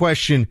raised the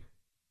question,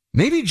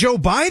 maybe Joe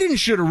Biden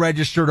should have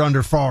registered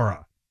under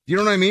FARA. You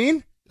know what I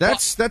mean?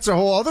 That's a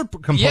whole other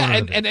component.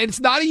 Yeah, and it's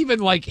not even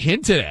like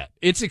hinted at.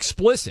 It's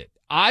explicit.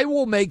 I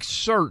will make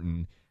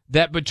certain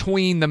that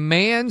between the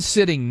man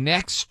sitting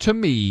next to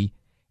me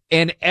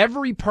and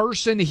every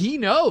person he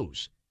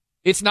knows,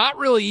 it's not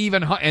really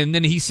even, and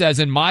then he says,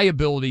 in my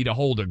ability to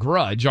hold a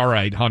grudge. All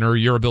right, Hunter,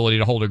 your ability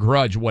to hold a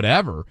grudge,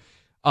 whatever.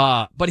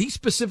 But he's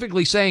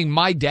specifically saying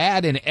my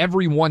dad and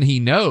everyone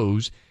he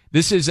knows.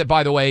 This is,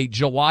 by the way,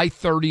 July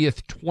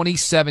 30th,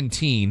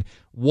 2017.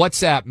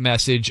 WhatsApp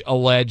message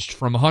alleged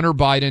from Hunter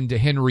Biden to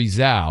Henry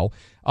Zhao.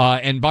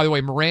 And by the way,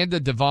 Miranda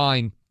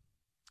Devine,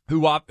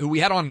 who we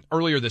had on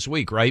earlier this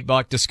week, right,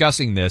 Buck,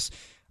 discussing this,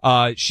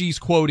 she's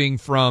quoting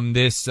from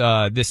this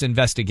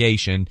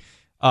investigation.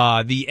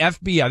 The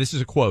FBI, this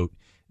is a quote,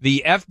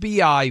 the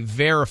FBI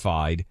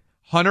verified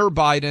Hunter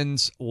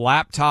Biden's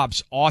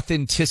laptop's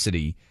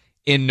authenticity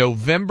in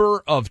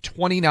November of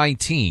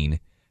 2019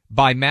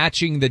 by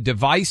matching the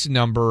device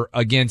number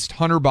against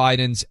Hunter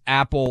Biden's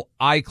Apple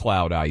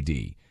iCloud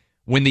ID.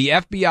 When the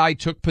FBI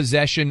took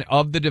possession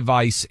of the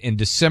device in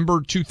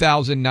December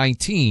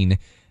 2019,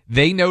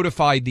 they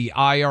notified the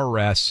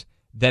IRS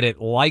that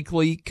it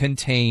likely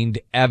contained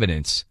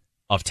evidence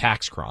of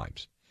tax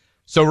crimes.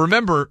 So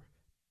remember,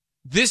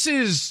 this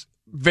is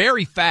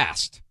very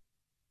fast.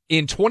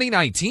 In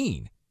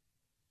 2019,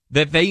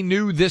 that they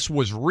knew this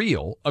was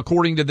real,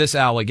 according to this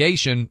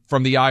allegation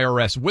from the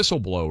IRS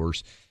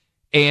whistleblowers.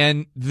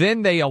 And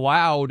then they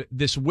allowed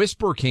this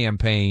whisper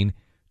campaign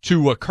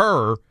to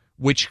occur,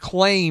 which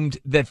claimed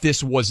that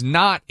this was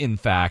not, in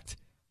fact,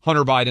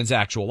 Hunter Biden's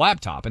actual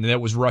laptop and that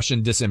it was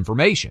Russian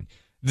disinformation.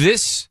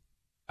 This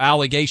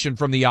allegation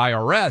from the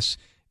IRS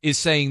is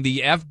saying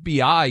the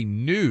FBI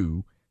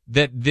knew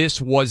that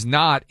this was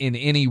not in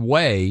any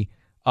way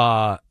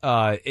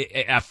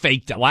a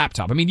faked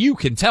laptop. I mean, you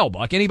can tell,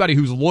 Buck, anybody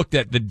who's looked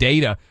at the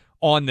data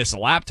on this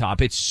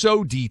laptop, it's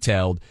so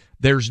detailed.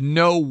 There's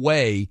no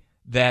way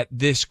that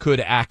this could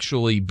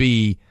actually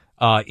be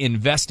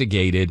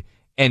investigated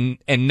and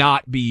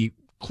not be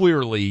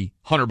clearly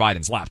Hunter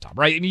Biden's laptop,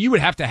 right? I mean, you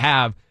would have to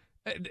have,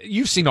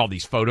 you've seen all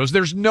these photos.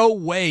 There's no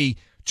way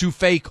to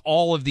fake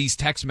all of these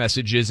text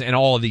messages and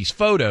all of these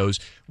photos,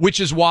 which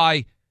is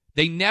why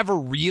they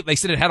they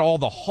said it had all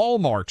the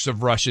hallmarks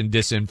of Russian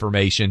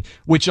disinformation,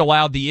 which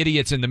allowed the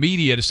idiots in the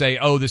media to say,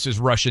 oh, this is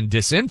Russian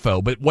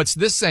disinfo. But what's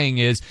this saying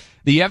is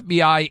the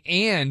FBI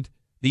and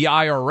the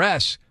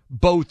IRS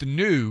both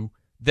knew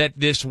that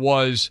this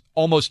was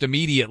almost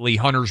immediately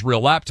Hunter's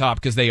real laptop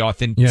because they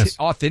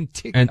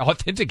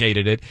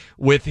authenticated it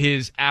with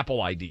his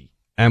Apple ID.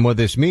 And what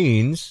this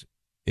means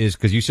is,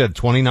 because you said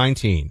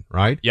 2019,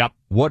 right? Yep.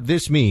 What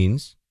this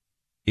means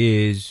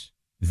is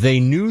they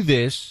knew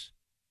this,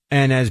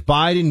 and as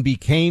Biden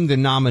became the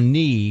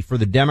nominee for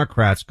the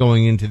Democrats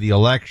going into the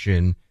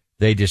election,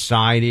 they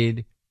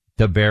decided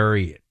to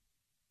bury it.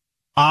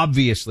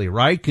 Obviously,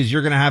 right? Because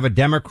you're going to have a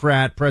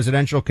Democrat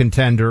presidential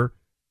contender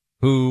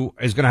who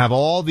is going to have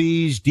all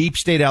these deep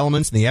state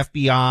elements, and the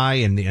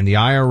FBI and the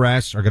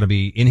IRS are going to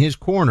be in his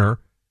corner.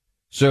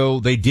 So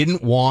they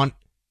didn't want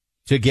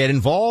to get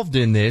involved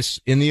in this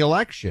in the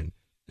election.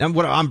 And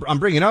what I'm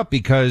bringing up,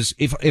 because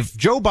if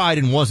Joe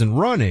Biden wasn't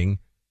running,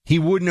 he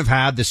wouldn't have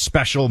had the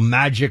special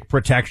magic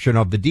protection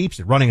of the deep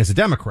state running as a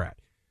Democrat,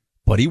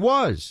 but he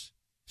was.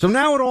 So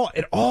now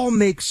it all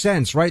makes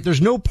sense, right?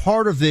 There's no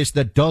part of this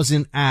that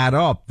doesn't add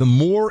up. The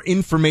more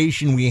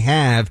information we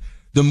have,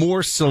 the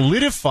more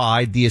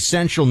solidified the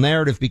essential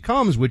narrative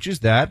becomes, which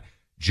is that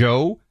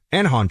Joe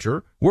and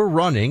Hunter were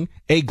running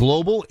a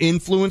global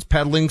influence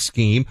peddling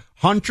scheme.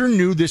 Hunter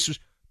knew this was,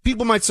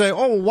 people might say,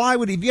 oh, why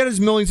would he, if he had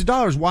his millions of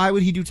dollars, why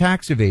would he do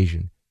tax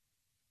evasion?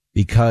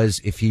 Because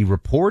if he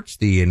reports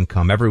the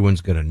income,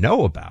 everyone's going to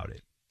know about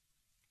it.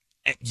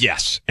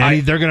 Yes.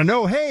 And they're going to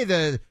know,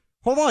 hey,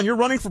 hold on, you're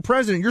running for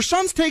president. Your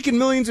son's taking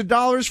millions of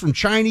dollars from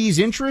Chinese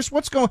interests.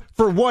 What's going,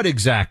 for what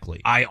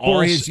exactly?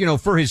 For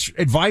his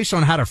advice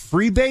on how to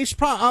freebase,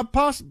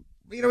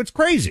 it's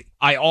crazy.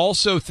 I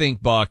also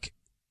think, Buck,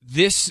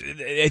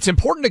 it's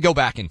important to go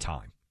back in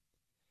time.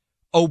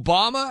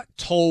 Obama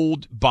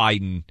told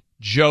Biden,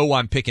 Joe,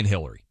 I'm picking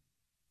Hillary.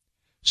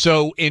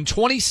 So in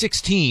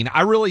 2016,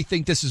 I really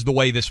think this is the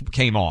way this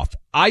came off.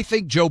 I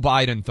think Joe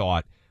Biden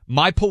thought,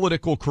 my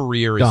political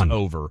career is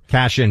over.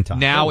 Cash in time.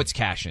 Now it's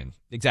cash in.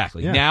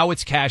 Exactly. Yeah. Now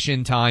it's cash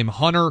in time.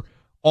 Hunter,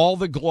 all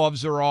the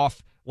gloves are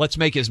off. Let's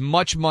make as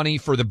much money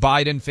for the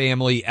Biden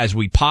family as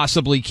we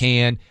possibly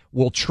can.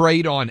 We'll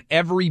trade on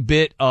every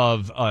bit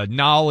of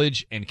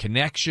knowledge and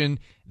connection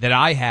that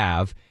I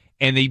have.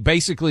 And they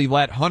basically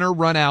let Hunter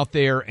run out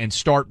there and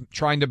start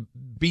trying to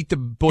beat the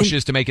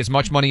bushes to make as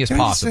much money as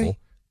possible.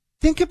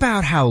 Think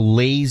about how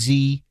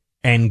lazy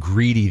and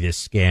greedy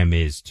this scam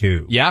is,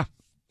 too. Yeah.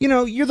 You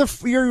know, you're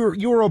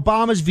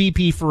Obama's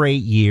VP for 8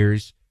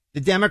 years. The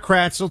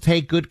Democrats will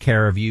take good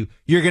care of you.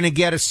 You're going to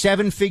get a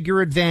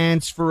 7-figure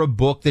advance for a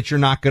book that you're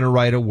not going to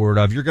write a word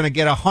of. You're going to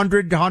get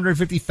 $100,000 to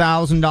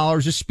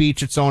 $150,000 a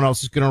speech that someone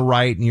else is going to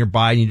write, and you're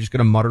just going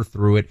to mutter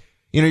through it.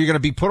 You know, you're going to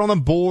be put on the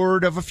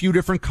board of a few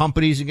different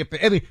companies and get.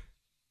 I mean,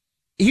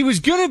 he was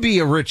going to be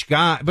a rich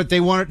guy, but they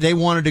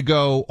wanted to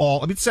go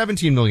all. I mean,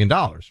 $17 million.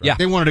 Right? Yeah,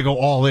 they wanted to go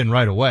all in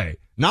right away,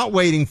 not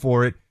waiting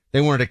for it.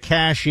 They wanted to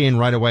cash in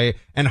right away.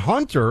 And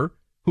Hunter,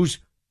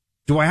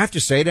 do I have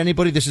to say to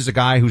anybody, this is a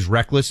guy who's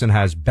reckless and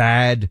has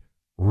bad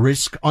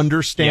risk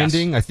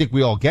understanding? Yes. I think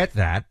we all get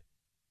that.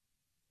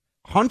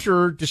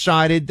 Hunter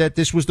decided that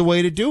this was the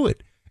way to do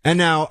it. And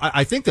now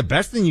I think the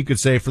best thing you could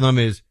say for them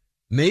is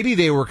maybe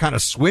they were kind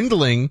of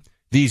swindling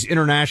these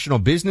international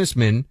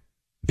businessmen.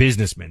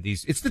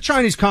 It's the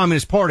Chinese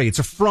Communist Party. It's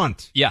a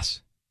front.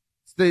 Yes.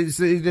 It's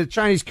the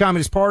Chinese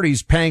Communist Party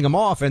is paying them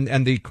off,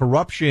 and the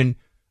corruption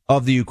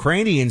of the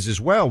Ukrainians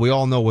as well. We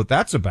all know what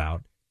that's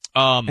about.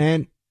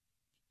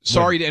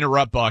 Sorry to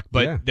interrupt, Buck,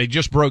 but they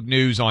just broke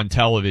news on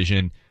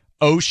television.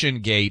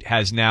 OceanGate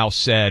has now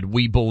said,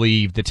 we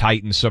believe the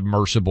Titan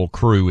submersible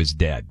crew is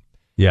dead.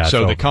 Yeah.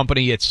 So the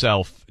company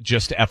itself,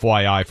 just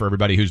FYI for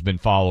everybody who's been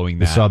following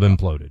that. The sub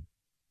imploded.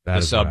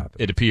 The sub,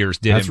 it appears,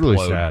 did That's implode.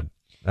 Really sad.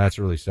 That's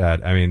really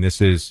sad. I mean,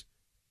 there's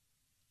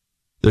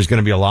going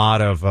to be a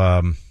lot of,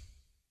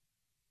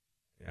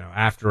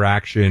 after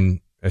action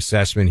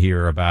assessment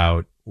here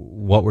about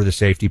what were the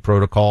safety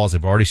protocols.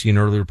 I've already seen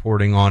early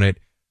reporting on it.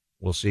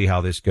 We'll see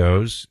how this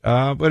goes.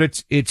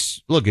 But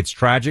it's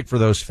tragic for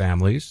those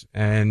families.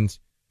 And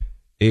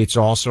it's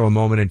also a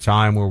moment in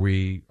time where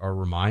we are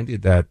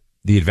reminded that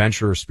the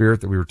adventurer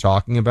spirit that we were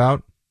talking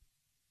about,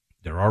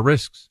 there are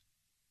risks.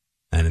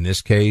 And in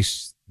this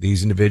case,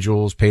 these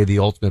individuals pay the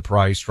ultimate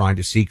price trying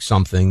to seek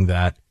something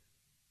that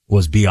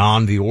was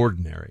beyond the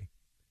ordinary.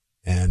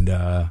 And,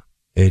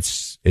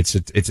 it's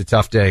a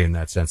tough day in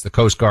that sense. The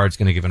Coast Guard's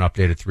going to give an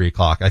update at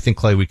 3:00. I think,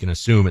 Clay, we can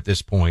assume at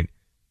this point,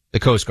 the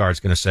Coast Guard's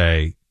going to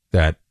say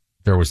that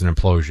there was an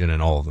implosion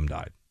and all of them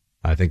died.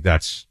 I think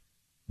that's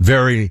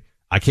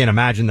I can't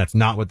imagine that's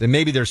not what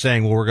maybe they're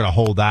saying, well, we're going to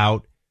hold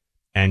out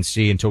and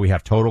see until we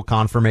have total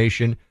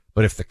confirmation.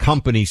 But if the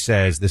company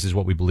says this is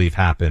what we believe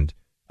happened,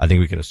 I think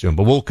we can assume.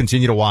 But we'll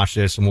continue to watch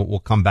this, and we'll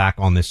come back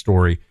on this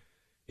story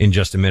in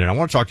just a minute. I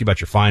want to talk to you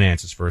about your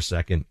finances for a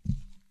second.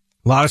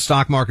 A lot of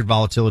stock market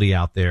volatility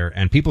out there,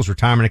 and people's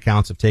retirement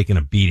accounts have taken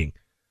a beating.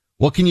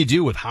 What can you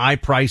do with high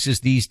prices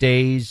these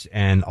days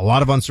and a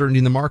lot of uncertainty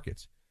in the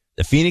markets?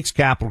 The Phoenix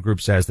Capital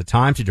Group says the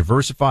time to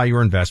diversify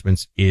your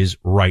investments is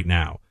right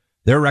now.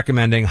 They're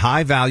recommending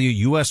high-value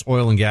U.S.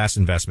 oil and gas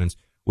investments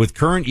with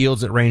current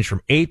yields that range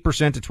from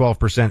 8% to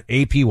 12%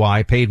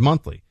 APY paid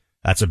monthly.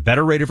 That's a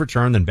better rate of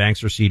return than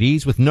banks or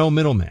CDs with no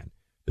middleman.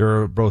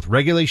 There are both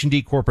Regulation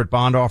D corporate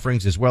bond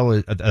offerings as well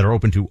as that are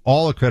open to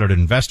all accredited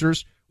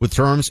investors with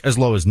terms as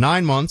low as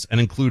 9 months and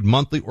include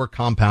monthly or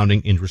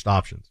compounding interest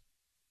options.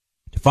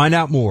 To find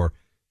out more,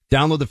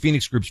 download the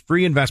Phoenix Group's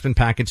free investment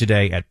packet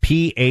today at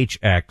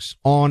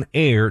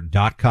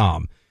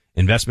phxonair.com.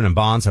 Investment in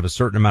bonds have a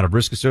certain amount of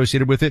risk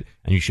associated with it,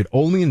 and you should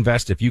only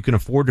invest if you can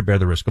afford to bear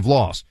the risk of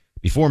loss.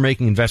 Before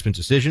making investment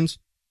decisions,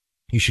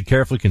 you should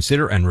carefully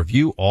consider and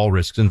review all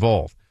risks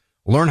involved.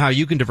 Learn how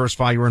you can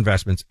diversify your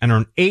investments and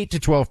earn 8 to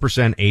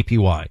 12%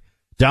 APY.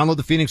 Download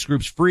the Phoenix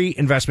Group's free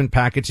investment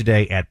packet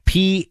today at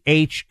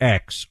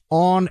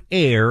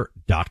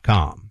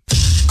phxonair.com.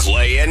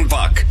 Clay and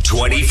Buck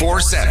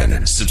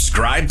 24/7.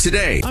 Subscribe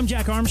today. I'm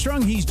Jack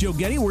Armstrong. He's Joe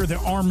Getty. We're the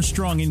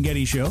Armstrong and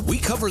Getty Show. We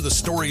cover the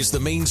stories the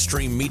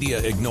mainstream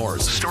media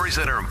ignores. Stories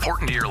that are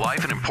important to your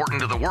life and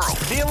important to the world.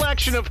 The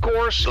election, of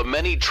course. The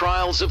many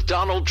trials of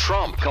Donald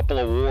Trump. Couple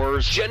of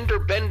wars.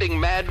 Gender-bending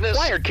madness.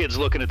 Why are kids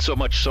looking at so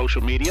much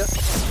social media?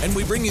 And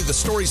we bring you the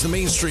stories the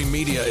mainstream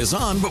media is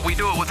on, but we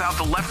do it without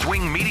the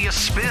left-wing media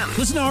spin.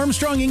 Listen to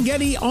Armstrong and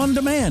Getty on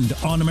demand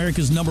on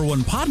America's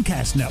 #1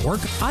 podcast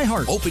network,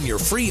 iHeart. Open your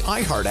free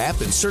iHeart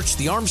app and search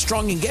The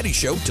Armstrong and Getty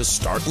Show to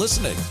start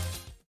listening.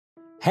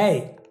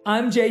 Hey,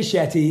 I'm Jay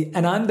Shetty,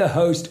 and I'm the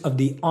host of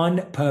the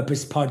On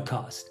Purpose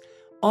podcast.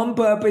 On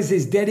Purpose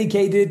is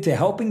dedicated to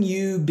helping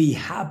you be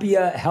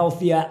happier,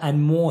 healthier,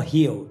 and more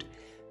healed.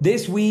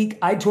 This week,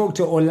 I talked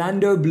to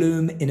Orlando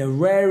Bloom in a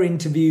rare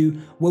interview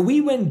where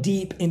we went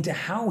deep into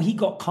how he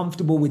got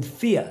comfortable with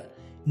fear,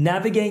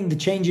 navigating the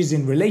changes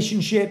in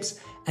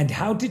relationships, and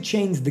how to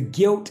change the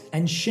guilt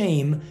and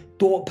shame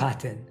thought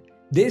pattern.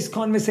 This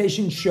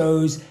conversation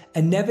shows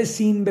a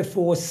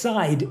never-seen-before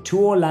side to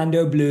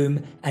Orlando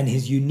Bloom and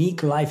his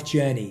unique life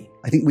journey.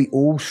 I think we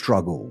all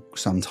struggle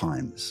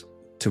sometimes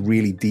to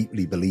really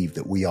deeply believe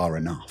that we are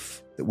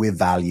enough, that we're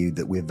valued,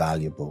 that we're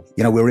valuable.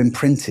 You know, we're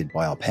imprinted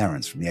by our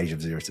parents from the age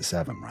of 0 to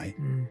 7, right?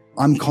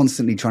 I'm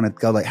constantly trying to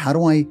go like, how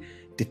do I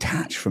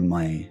detach from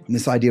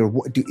this idea of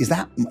is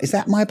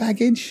that my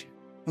baggage?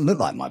 It doesn't look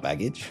like my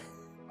baggage.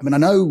 I mean, I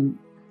know,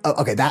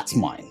 okay, that's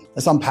mine.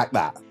 Let's unpack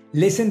that.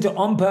 Listen to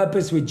On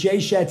Purpose with Jay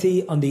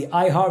Shetty on the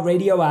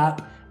iHeartRadio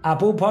app,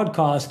 Apple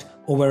Podcast,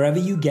 or wherever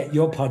you get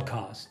your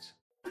podcasts.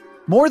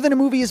 More Than a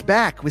Movie is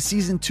back with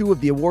season 2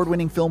 of the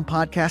award-winning film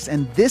podcast,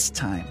 and this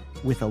time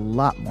with a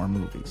lot more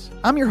movies.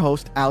 I'm your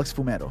host, Alex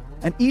Fumero,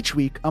 and each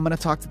week I'm going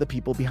to talk to the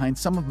people behind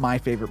some of my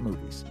favorite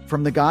movies.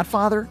 From The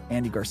Godfather,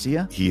 Andy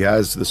Garcia. He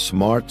has the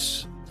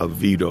smarts of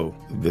Vito,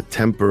 the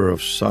temper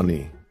of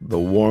Sonny, the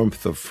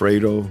warmth of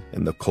Fredo,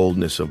 and the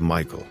coldness of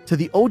Michael. To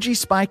the OG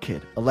Spy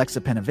Kid,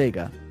 Alexa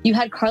Penavega. You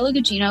had Carla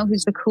Gugino,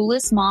 who's the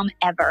coolest mom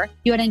ever.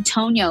 You had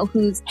Antonio,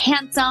 who's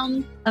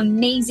handsome,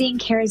 amazing,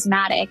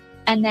 charismatic.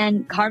 And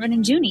then Carmen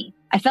and Junie.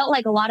 I felt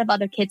like a lot of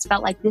other kids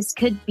felt like this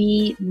could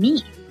be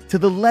me. To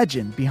the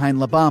legend behind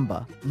La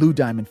Bamba, Lou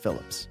Diamond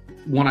Phillips.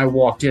 When I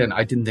walked in,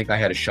 I didn't think I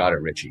had a shot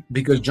at Richie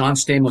because John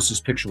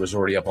Stamos' picture was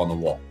already up on the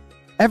wall.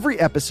 Every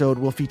episode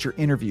will feature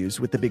interviews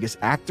with the biggest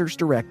actors,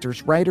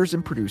 directors, writers,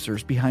 and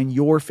producers behind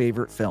your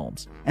favorite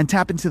films and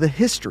tap into the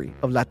history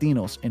of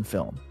Latinos in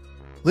film.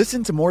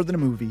 Listen to More Than a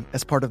Movie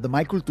as part of the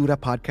My Cultura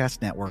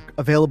podcast network,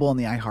 available on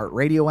the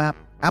iHeartRadio app,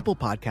 Apple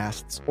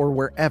Podcasts, or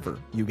wherever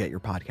you get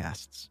your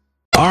podcasts.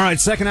 All right,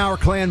 second hour,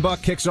 Clay and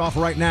Buck kicks off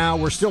right now.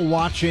 We're still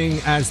watching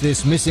as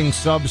this missing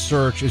sub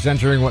search is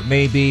entering what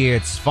may be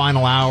its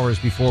final hours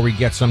before we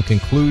get some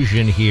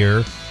conclusion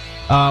here.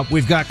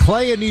 We've got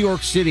Clay in New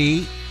York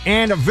City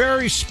and a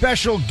very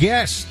special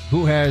guest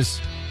who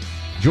has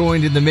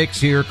joined in the mix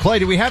here. Clay,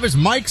 do we have his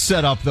mic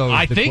set up, though?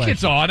 I think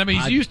it's on. I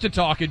mean, he's used to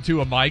talking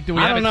to a mic. Do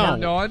we have it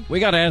turned on? We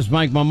got to ask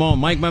Mike Mamone.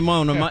 Mike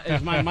Mamone,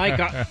 is my mic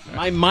on?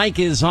 My mic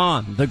is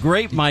on. The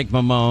great Mike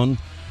Mamone.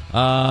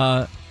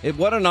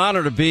 What an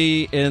honor to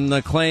be in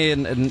the Clay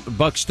and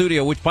Buck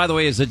studio, which, by the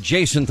way, is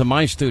adjacent to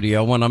my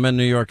studio when I'm in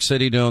New York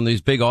City doing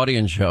these big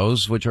audience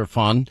shows, which are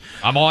fun.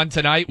 I'm on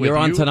tonight with you.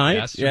 You're on tonight?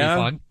 Yes, yeah.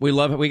 Fun. We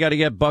love it. We got to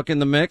get Buck in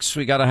the mix.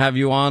 We got to have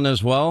you on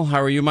as well. How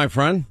are you, my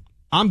friend?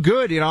 I'm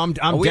good. You know, I'm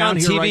are we down on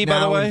here TV, right by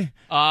now. the way?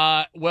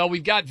 Well,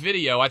 we've got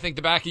video. I think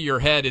the back of your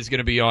head is going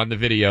to be on the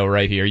video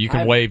right here. You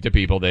can wave to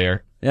people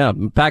there. Yeah,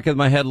 back of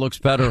my head looks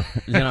better,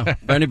 you know,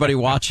 for anybody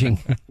watching.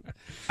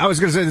 I was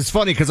going to say, it's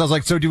funny because I was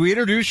like, so do we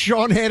introduce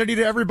Sean Hannity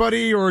to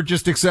everybody or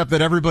just accept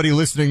that everybody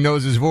listening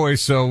knows his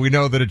voice so we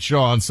know that it's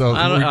Sean? So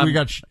I don't know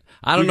about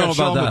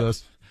Sean that. With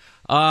us.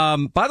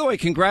 By the way,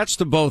 congrats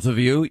to both of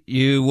you.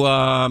 You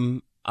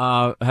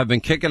have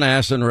been kicking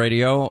ass in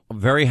radio.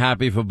 Very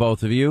happy for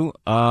both of you.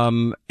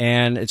 And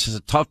it's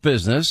a tough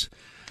business.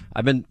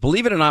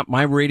 Believe it or not,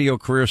 my radio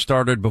career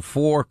started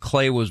before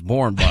Clay was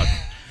born, Buck.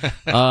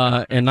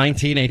 in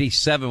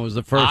 1987 was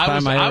the first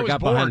time I ever got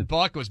born. behind.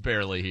 Buck was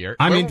barely here.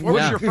 I mean, where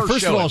was your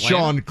first of all,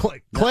 Sean,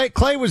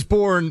 Clay was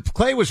born.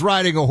 Clay was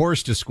riding a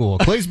horse to school.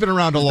 Clay's been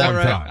around a long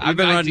time. You've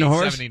been riding a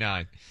horse?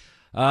 1979.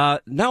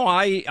 No,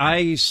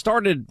 I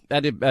started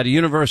at a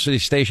university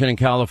station in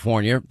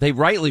California. They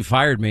rightly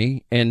fired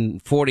me in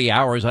 40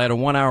 hours. I had a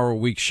 1 hour a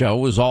week show.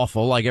 It was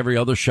awful, like every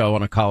other show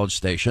on a college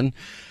station.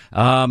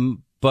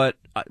 But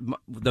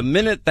the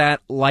minute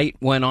that light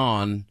went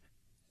on,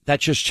 that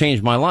just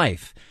changed my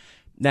life.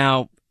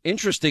 Now,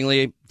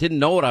 interestingly, didn't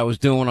know what I was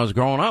doing when I was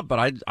growing up,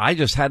 but I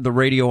just had the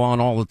radio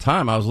on all the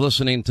time. I was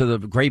listening to the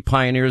great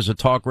pioneers of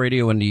talk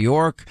radio in New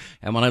York.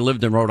 And when I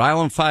lived in Rhode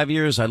Island 5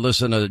 years, I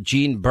listened to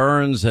Gene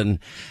Burns and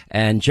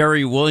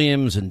Jerry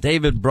Williams and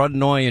David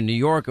Brudnoy. In New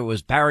York, it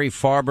was Barry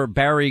Farber,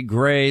 Barry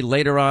Gray.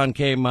 Later on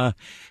came,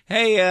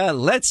 hey,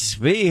 let's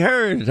be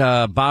heard,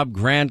 Bob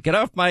Grant. Get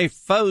off my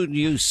phone,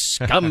 you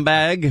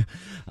scumbag.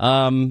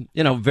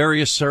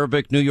 Very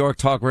acerbic New York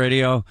talk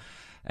radio.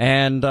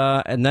 And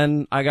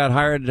then I got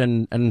hired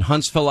in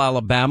Huntsville,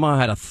 Alabama. I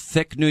had a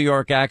thick New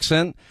York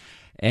accent,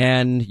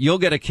 and you'll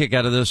get a kick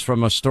out of this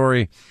from a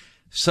story.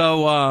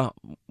 So,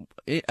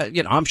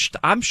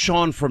 I'm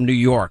Sean from New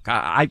York.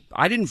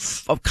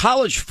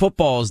 College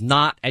football is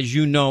not, as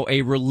you know,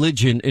 a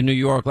religion in New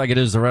York like it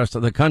is the rest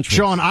of the country.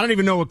 Sean, I don't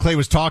even know what Clay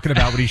was talking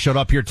about when he showed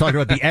up here talking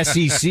about the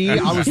SEC.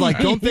 I was like,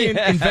 don't they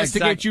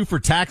investigate you for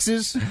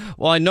taxes?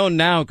 Well, I know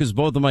now because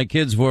both of my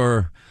kids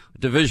were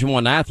Division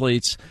I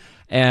athletes.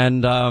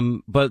 And,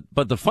 but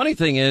the funny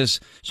thing is,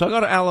 so I go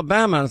to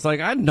Alabama and it's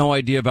like, I had no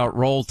idea about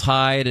Roll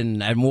Tide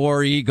and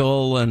War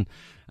Eagle and,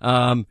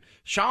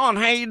 Sean,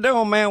 how you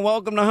doing, man?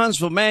 Welcome to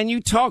Huntsville, man. You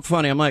talk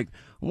funny. I'm like,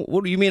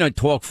 what do you mean I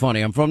talk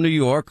funny? I'm from New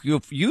York.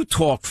 You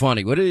talk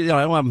funny.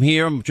 I'm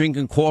here. I'm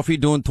drinking coffee,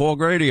 doing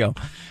talk radio.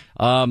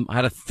 I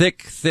had a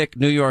thick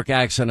New York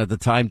accent at the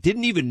time.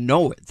 Didn't even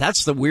know it.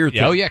 That's the weird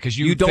thing. Oh, yeah, because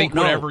you don't think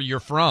know. Wherever you're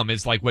from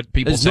is like what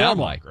people It's sound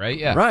normal. like, right?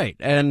 Yeah. Right.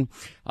 And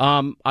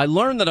I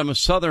learned that I'm a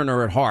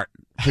Southerner at heart,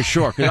 for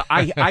sure. 'Cause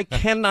I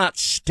cannot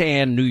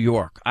stand New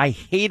York. I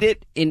hate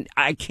it.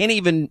 I can't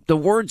even, the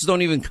words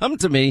don't even come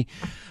to me.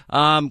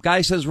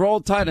 Guy says,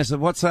 Roll Tide. I said,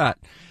 what's that?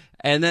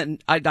 And then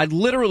I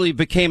literally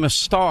became a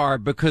star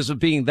because of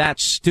being that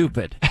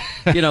stupid.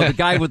 The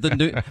guy with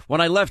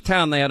when I left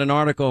town, they had an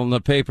article in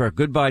the paper,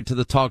 goodbye to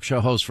the talk show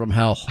host from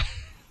hell.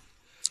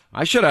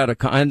 I should have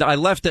and I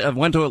left it. I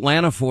went to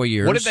Atlanta 4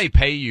 years. What did they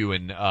pay you?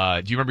 And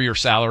do you remember your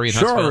salary in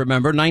Huntsville? Sure, I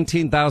remember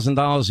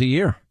 $19,000 a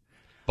year.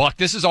 Buck,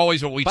 this is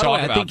always what we By the talk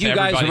way, about. I think you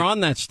guys are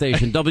on that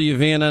station,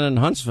 WVNN in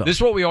Huntsville. This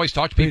is what we always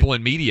talk to people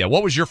in media.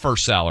 What was your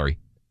first salary?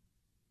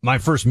 My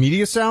first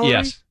media salary?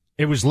 Yes.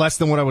 It was less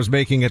than what I was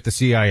making at the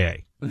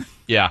CIA.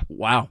 Yeah.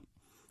 Wow.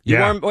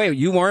 Yeah.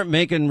 You weren't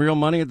making real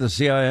money at the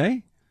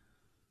CIA?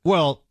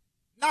 Well,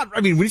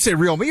 when you say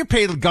real, you're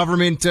paid the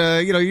government,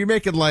 you're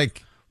making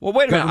like. Well,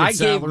 wait a minute. I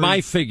salary. gave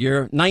my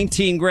figure,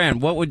 19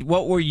 grand.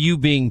 What were you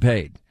being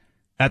paid?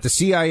 At the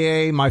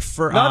CIA, my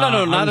first.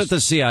 No, not at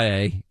the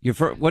CIA.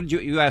 What did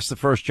you asked the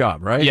first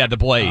job, right? Yeah, the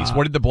Blaze.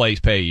 What did the Blaze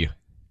pay you?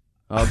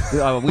 I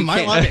don't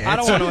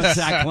want to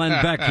attack Glenn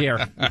Beck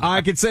here.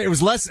 I could say it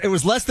was less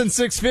than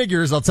six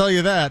figures. I'll tell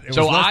you that. It was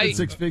less than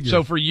six figures.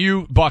 So for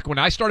you, Buck, when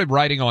I started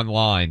writing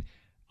online,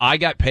 I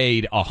got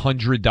paid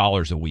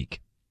 $100 a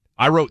week.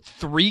 I wrote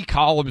 3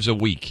 columns a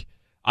week.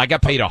 I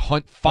got paid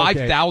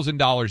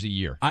 $5,000 a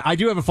year. I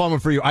do have a fun one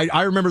for you.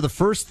 I remember the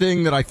first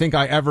thing that I think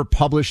I ever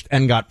published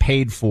and got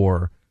paid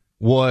for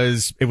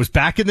was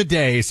back in the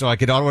day, so I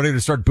don't want anyone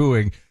to start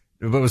booing,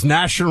 but it was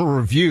National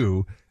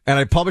Review. And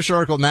I published an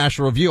article in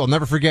National Review. I'll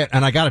never forget.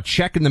 And I got a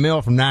check in the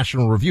mail from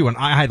National Review, and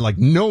I had like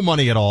no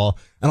money at all.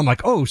 And I'm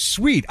like, oh,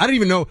 sweet. I didn't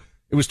even know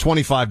it was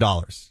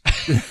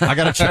 $25. I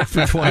got a check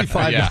for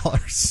 $25. Yeah. Well,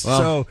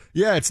 so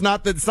yeah, it's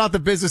not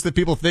the business that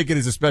people think it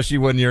is, especially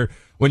when you're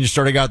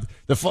starting out.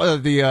 But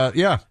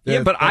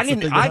I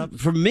didn't.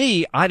 For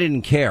me, I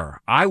didn't care.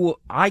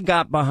 I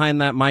got behind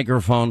that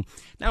microphone.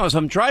 Now, as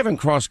I'm driving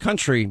cross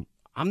country,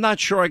 I'm not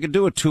sure I could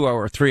do a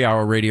 2-hour,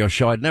 3-hour radio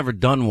show. I'd never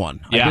done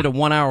one. Yeah. I did a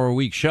 1 hour a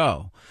week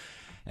show.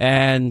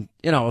 And,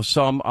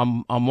 so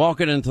I'm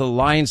walking into the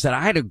Lions Den.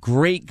 I had a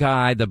great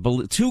guy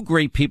two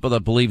great people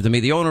that believed in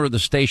me. The owner of the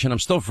station, I'm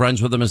still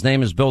friends with him. His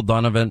name is Bill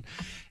Donovan,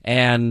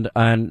 and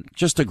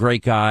just a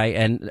great guy.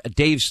 And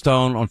Dave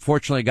Stone,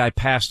 unfortunately, a guy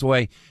passed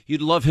away.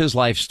 You'd love his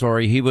life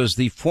story. He was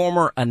the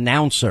former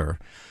announcer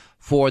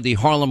for the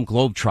Harlem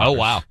Globetrotters. Oh,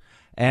 wow.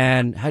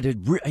 And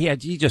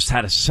he just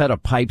had a set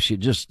of pipes.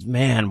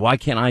 Why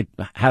can't I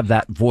have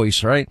that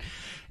voice, right?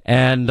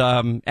 And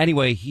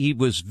anyway, he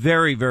was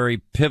very, very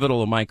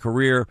pivotal in my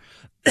career,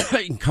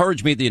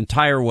 encouraged me the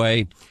entire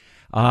way.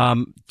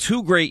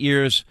 2 great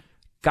years,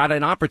 got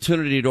an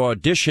opportunity to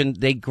audition.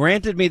 They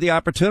granted me the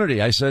opportunity.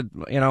 I said,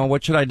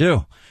 what should I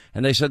do?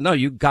 And they said, no,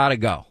 you got to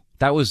go.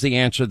 That was the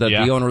answer that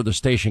the owner of the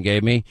station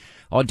gave me.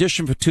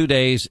 Auditioned for 2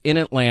 days in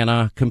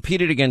Atlanta,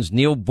 competed against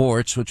Neil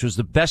Bortz, which was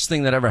the best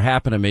thing that ever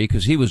happened to me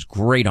because he was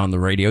great on the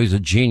radio. He's a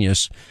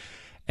genius.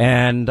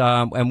 And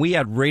we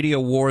had radio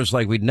wars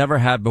like we'd never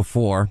had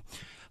before.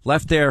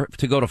 left there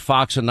to go to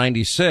Fox in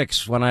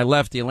 96. When I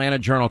left the Atlanta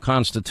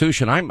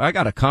Journal-Constitution, I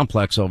got a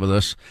complex over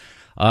this.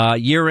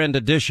 Year-end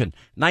edition.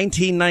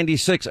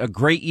 1996, a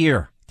great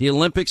year. The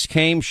Olympics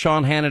came,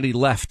 Sean Hannity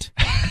left.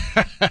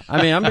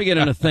 I mean, I'm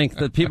beginning to think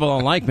that people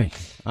don't like me.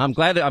 I'm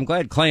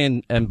glad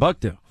Clay and Buck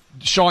do.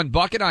 Sean,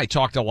 Buck and I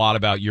talked a lot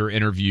about your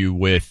interview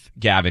with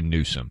Gavin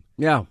Newsom.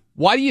 Yeah.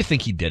 Why do you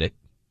think he did it?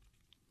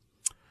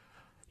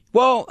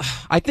 Well,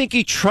 I think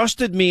he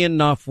trusted me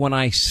enough when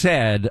I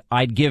said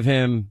I'd give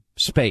him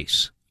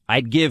space.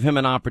 I'd give him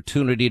an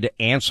opportunity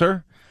to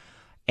answer.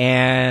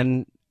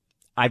 And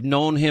I've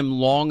known him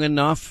long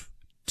enough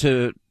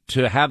to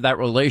have that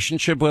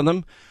relationship with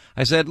him.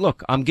 I said,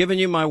 look, I'm giving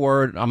you my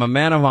word. I'm a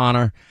man of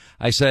honor.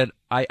 I said,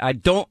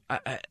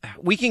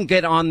 we can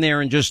get on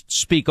there and just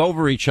speak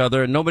over each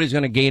other and nobody's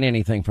going to gain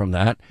anything from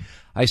that.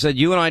 I said,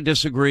 you and I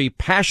disagree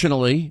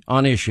passionately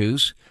on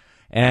issues.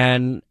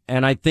 And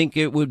I think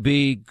it would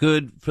be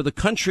good for the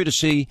country to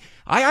see.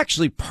 I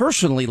actually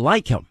personally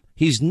like him.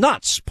 He's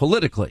nuts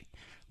politically.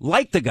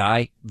 Like the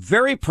guy,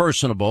 very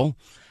personable.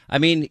 I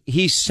mean,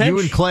 you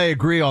and Clay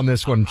agree on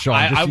this one, Sean.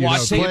 I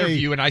watched the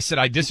interview and I said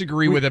I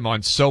disagree with him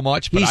on so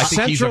much, but I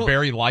think he's a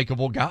very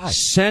likable guy.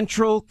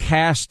 Central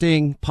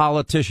casting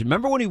politician.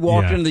 Remember when he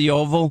walked into the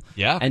Oval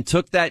and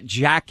took that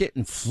jacket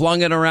and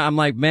flung it around? I'm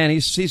like, man,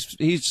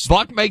 he's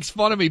Buck makes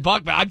fun of me,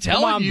 Buck, but I'm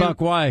telling you.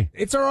 Buck, why?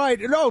 It's all right.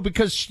 No,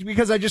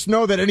 because I just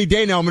know that any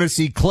day now I'm going to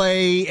see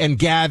Clay and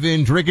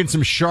Gavin drinking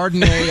some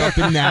Chardonnay up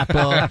in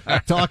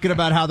Napa, talking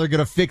about how they're going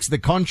to fix the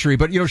country.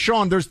 But,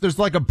 Sean, there's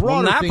like a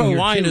broader thing here, Napa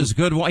wine too. is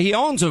good wine. He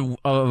owns a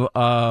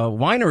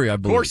winery, I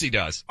believe. Of course he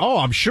does. Oh,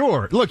 I'm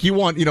sure. Look, you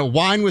want,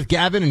 wine with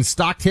Gavin and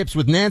stock tips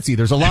with Nancy.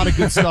 There's a lot of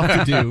good stuff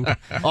to do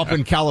up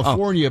in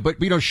California. But,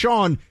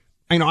 Sean,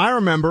 I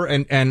remember,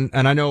 and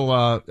I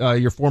know,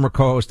 your former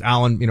co-host,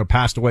 Alan,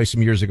 passed away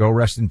some years ago.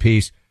 Rest in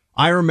peace.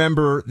 I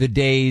remember the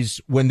days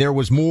when there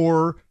was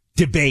more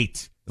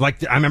debate.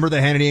 Like, I remember the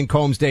Hannity and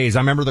Combs days.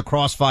 I remember the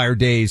Crossfire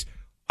days.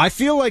 I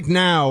feel like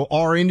now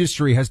our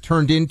industry has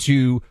turned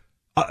into,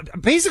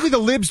 basically the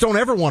libs don't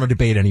ever want to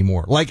debate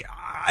anymore. Like,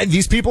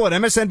 these people at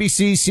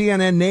MSNBC,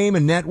 CNN, name a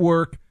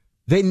network,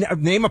 they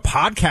name a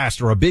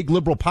podcaster, a big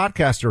liberal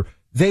podcaster.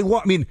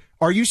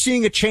 Are you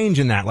seeing a change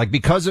in that? Like,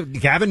 because of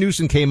Gavin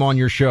Newsom came on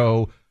your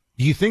show,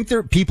 do you think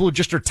people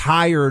just are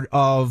tired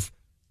of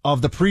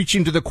the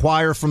preaching to the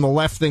choir from the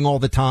left thing all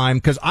the time?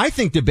 Because I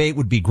think debate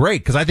would be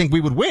great, because I think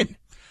we would win.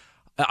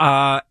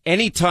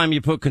 Anytime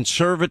you put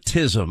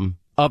conservatism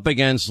up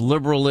against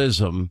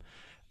liberalism,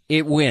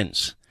 it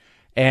wins.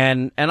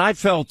 And I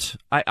felt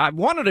I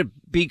wanted to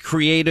be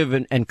creative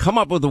and come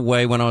up with a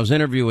way when I was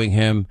interviewing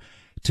him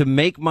to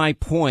make my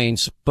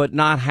points, but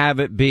not have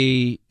it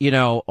be,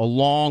 a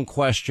long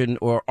question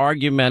or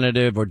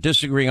argumentative or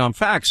disagreeing on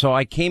facts. So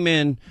I came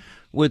in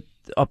with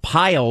a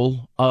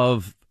pile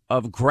of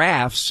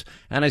graphs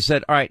and I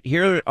said, all right,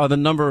 here are the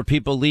number of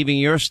people leaving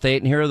your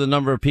state and here are the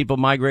number of people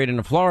migrating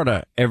to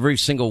Florida every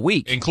single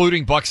week.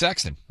 Including Buck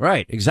Sexton.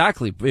 Right.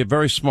 Exactly. You're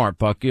very smart,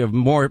 Buck. You have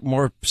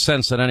more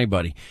sense than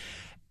anybody.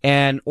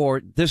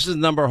 Or this is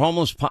the number of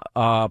homeless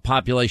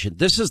population.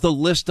 This is the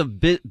list of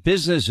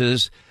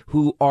businesses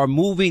who are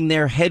moving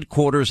their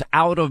headquarters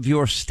out of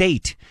your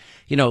state.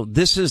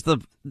 This is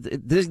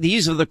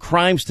these are the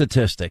crime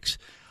statistics.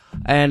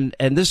 And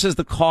this is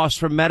the cost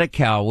for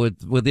Medi-Cal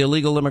with the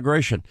illegal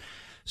immigration.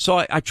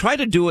 So I try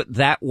to do it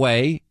that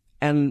way.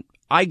 And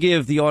I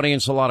give the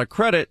audience a lot of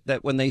credit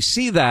that when they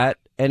see that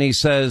and he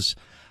says,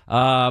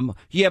 but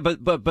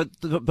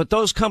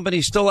those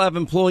companies still have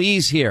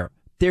employees here.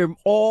 They're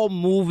all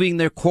moving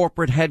their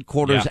corporate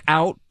headquarters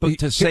out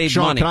to save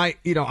Sean, money.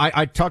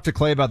 I talked to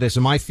Clay about this,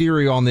 and my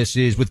theory on this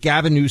is with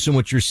Gavin Newsom,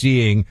 what you're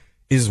seeing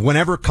is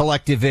whenever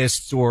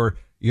collectivists or,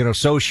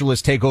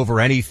 socialists take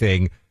over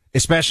anything,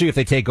 especially if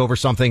they take over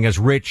something as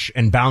rich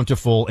and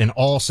bountiful in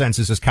all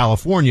senses as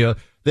California,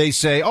 they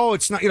say, oh,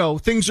 it's not,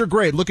 things are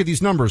great. Look at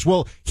these numbers.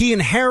 Well, he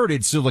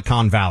inherited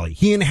Silicon Valley.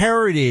 He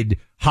inherited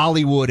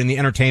Hollywood and the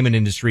entertainment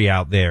industry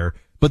out there.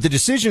 But the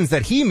decisions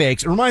that he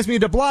makes, it reminds me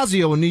of de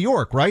Blasio in New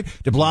York, right?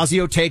 De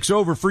Blasio takes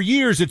over for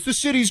years. The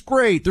city's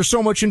great. There's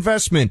so much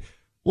investment.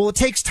 Well, it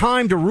takes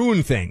time to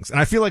ruin things. And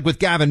I feel like with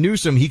Gavin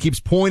Newsom, he keeps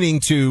pointing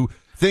to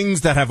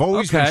things that have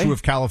always been true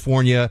of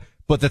California,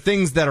 but the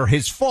things that are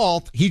his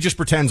fault, he just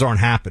pretends aren't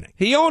happening.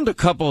 He owned a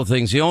couple of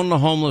things. He owned the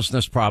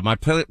homelessness problem. I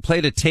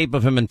played a tape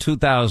of him in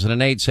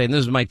 2008 saying,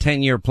 this is my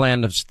 10-year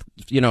plan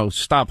to,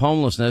 stop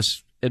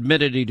homelessness.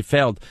 Admitted he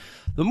failed.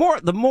 The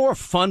more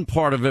fun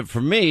part of it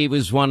for me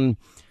was when,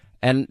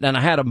 and I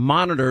had a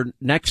monitor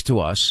next to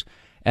us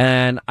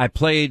and I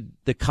played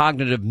the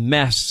cognitive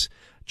mess,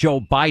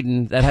 Joe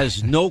Biden, that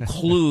has no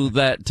clue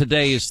that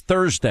today is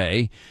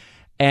Thursday.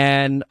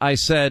 And I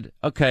said,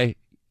 okay,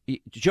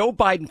 Joe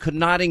Biden could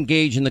not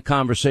engage in the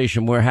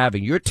conversation we're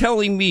having. You're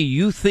telling me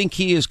you think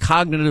he is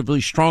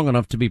cognitively strong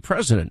enough to be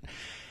president?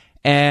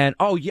 And,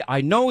 oh yeah,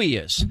 I know he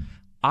is.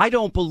 I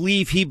don't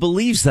believe he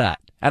believes that.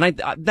 And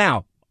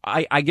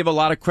I give a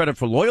lot of credit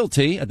for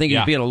loyalty. I think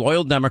he's being a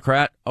loyal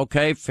Democrat.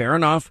 Okay, fair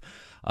enough.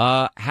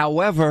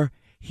 However,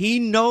 he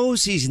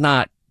knows he's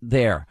not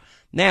there.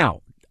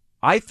 Now,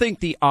 I think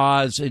the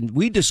odds, and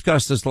we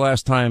discussed this the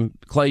last time,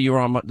 Clay, you were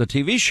on the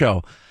TV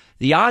show,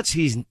 the odds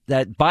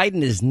that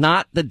Biden is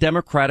not the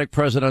Democratic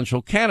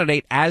presidential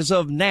candidate as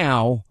of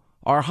now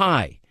are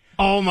high.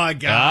 Oh, my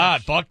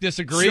God. Buck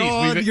disagrees.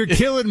 Sean, you're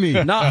killing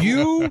me. No.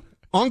 You,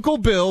 Uncle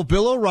Bill,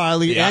 Bill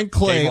O'Reilly, and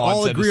Clay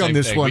all agree on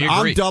this one.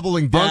 I'm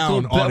doubling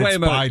down on wait a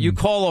minute. Biden. You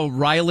call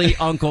O'Reilly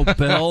Uncle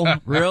Bill?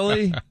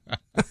 Really?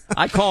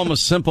 I call him a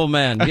simple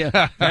man.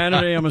 Yeah,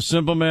 Hannity, I'm a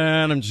simple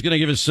man. I'm just going to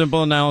give a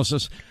simple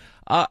analysis.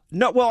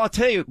 No, well, I'll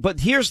tell you, but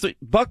here's the,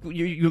 Buck,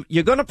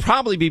 you're going to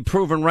probably be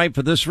proven right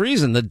for this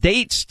reason. The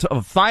dates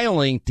of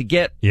filing to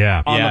get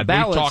on the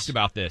ballots. We talked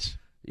about this.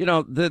 You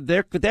know,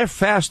 they're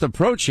fast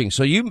approaching,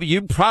 so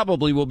you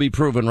probably will be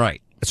proven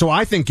right. So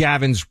I think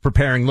Gavin's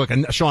preparing. Look,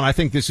 and Sean, I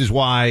think this is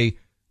why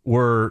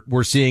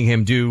we're seeing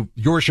him do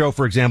your show,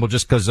 for example,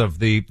 just because of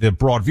the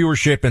broad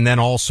viewership, and then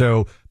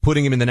also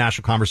putting him in the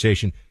national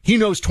conversation. He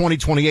knows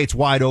 2028's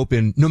wide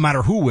open, no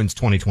matter who wins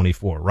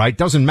 2024, right?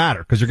 Doesn't matter,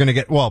 because you're going to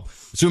get, well,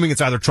 assuming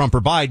it's either Trump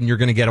or Biden, you're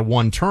going to get a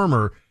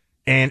one-termer.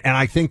 And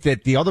I think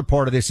that the other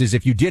part of this is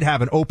if you did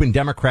have an open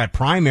Democrat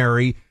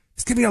primary,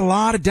 it's going to be a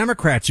lot of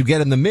Democrats who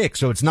get in the mix.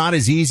 So it's not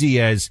as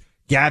easy as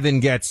Gavin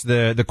gets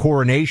the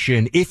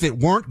coronation if it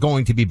weren't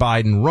going to be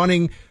Biden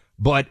running.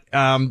 But,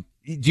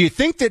 do you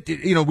think that,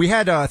 we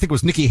had, I think it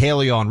was Nikki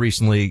Haley on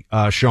recently,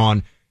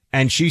 Sean,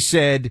 and she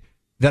said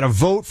that a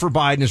vote for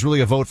Biden is really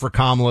a vote for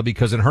Kamala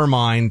because in her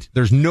mind,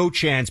 there's no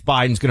chance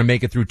Biden's going to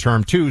make it through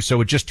term 2. So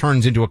it just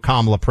turns into a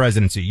Kamala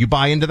presidency. You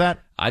buy into that?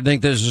 I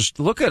think there's just,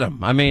 look at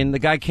him. I mean, the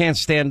guy can't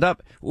stand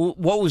up.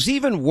 What was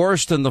even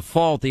worse than the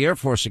fall at the Air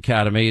Force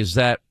Academy is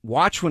that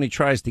watch when he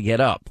tries to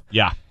get up.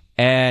 Yeah.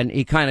 And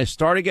he kind of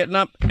started getting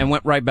up and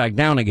went right back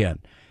down again.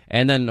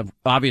 And then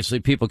obviously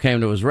people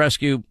came to his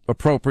rescue,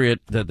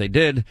 appropriate that they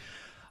did.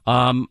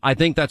 I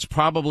think that's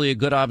probably a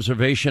good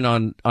observation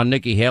on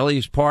Nikki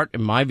Haley's part,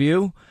 in my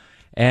view.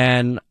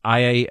 And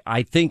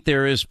I think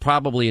there is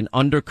probably an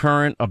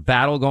undercurrent, a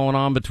battle going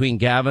on between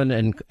Gavin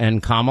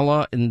and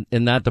Kamala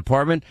in that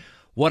department.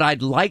 What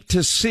I'd like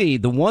to see,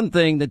 the one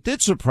thing that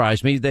did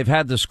surprise me, they've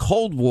had this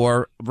Cold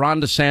War, Ron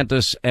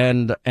DeSantis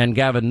and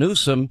Gavin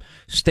Newsom,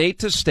 state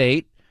to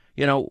state,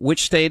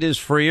 which state is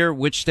freer,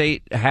 which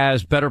state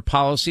has better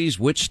policies,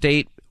 which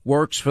state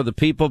works for the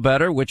people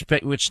better, which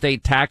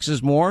state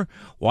taxes more,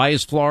 why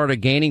is Florida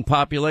gaining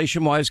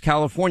population, why is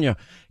California?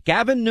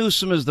 Gavin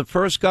Newsom is the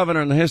first governor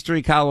in the history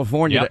of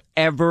California to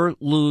ever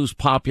lose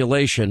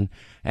population,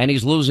 and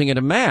he's losing it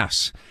en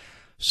masse.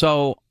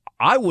 So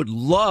I would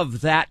love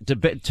that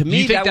debate. To me, do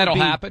you think that'll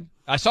happen?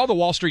 I saw the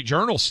Wall Street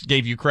Journal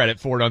gave you credit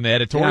for it on the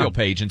editorial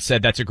page and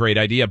said that's a great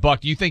idea. Buck,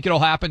 do you think it'll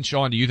happen?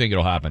 Sean, do you think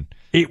it'll happen?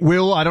 It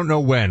will. I don't know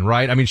when,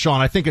 right? I mean,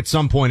 Sean, I think at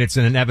some point it's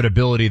an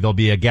inevitability. There'll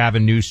be a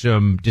Gavin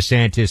Newsom,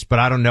 DeSantis, but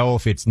I don't know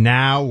if it's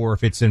now or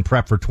if it's in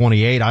prep for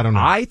 28. I don't know.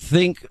 I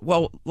think,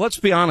 well, let's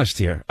be honest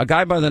here. A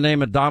guy by the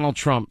name of Donald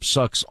Trump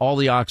sucks all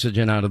the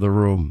oxygen out of the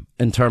room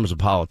in terms of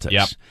politics.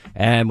 Yep.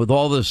 And with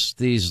all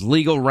these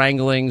legal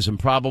wranglings and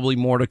probably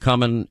more to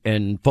come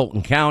in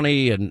Fulton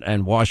County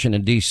and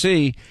Washington,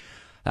 D.C.,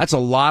 that's a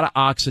lot of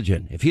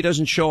oxygen. If he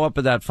doesn't show up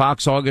at that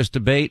Fox August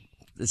debate,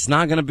 it's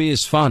not going to be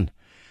as fun.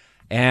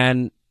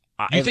 And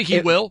you think he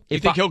will? You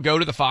think he'll go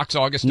to the Fox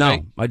August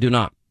debate? No, I do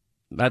not.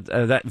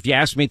 That if you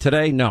ask me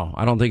today, no,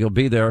 I don't think he'll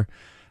be there.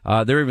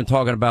 They're even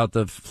talking about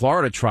the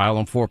Florida trial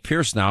on Fort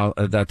Pierce now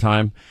at that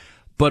time.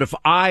 But if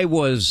I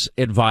was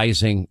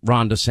advising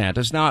Ron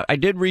DeSantis, now I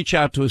did reach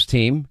out to his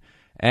team,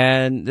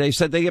 and they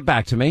said they get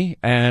back to me,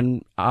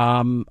 and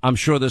I'm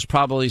sure there's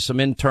probably some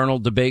internal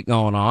debate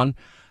going on.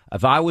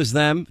 If I was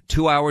them,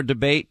 2-hour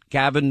debate,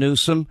 Gavin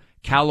Newsom,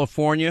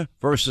 California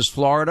versus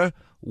Florida.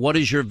 What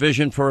is your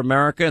vision for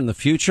America in the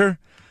future?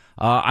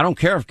 I don't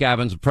care if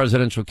Gavin's a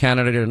presidential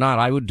candidate or not.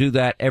 I would do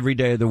that every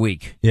day of the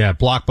week. Yeah,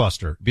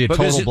 blockbuster. Be a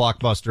total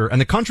blockbuster. And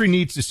the country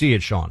needs to see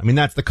it, Sean. I mean,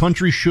 the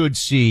country should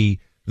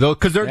see, though,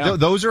 because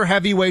those are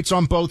heavyweights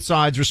on both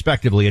sides,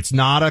 respectively. It's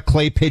not a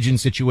Clay Pigeon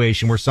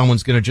situation where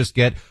someone's going to just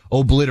get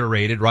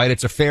obliterated, right?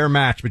 It's a fair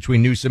match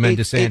between Newsom and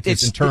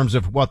DeSantis in terms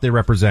of what they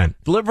represent.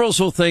 Liberals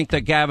will think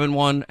that Gavin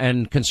won,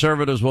 and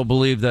conservatives will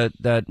believe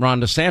that Ron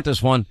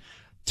DeSantis won.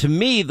 To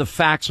me, the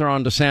facts are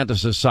on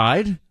DeSantis'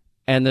 side,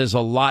 and there's a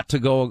lot to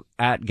go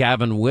at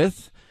Gavin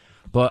with.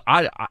 But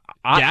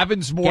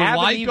Gavin's more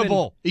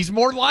likable. He's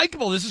more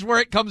likable. This is where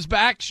it comes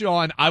back,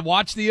 Sean. I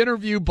watched the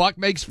interview. Buck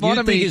makes fun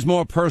of me. You think he's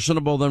more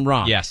personable than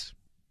Ron? Yes.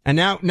 And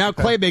now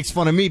Clay makes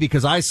fun of me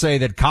because I say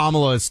that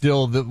Kamala is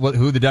still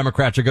who the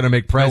Democrats are going to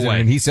make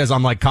president, and he says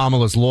I'm like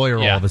Kamala's lawyer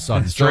all of a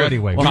sudden. So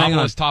anyway,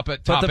 Kamala's top A,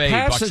 Buck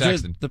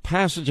Sexton. The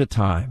passage of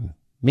time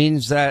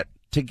means that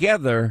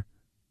together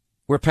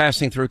we're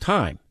passing through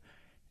time.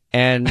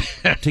 And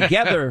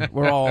together,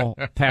 we're all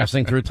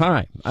passing through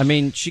time. I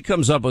mean, she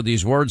comes up with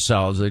these word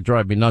salads that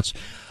drive me nuts.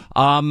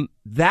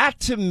 That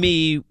to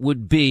me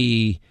would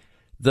be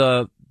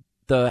the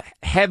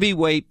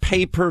heavyweight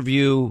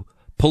pay-per-view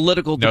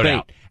political debate.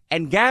 Doubt.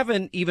 And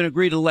Gavin even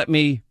agreed to let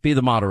me be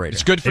the moderator.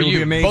 It's good for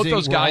you. Both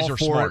those guys are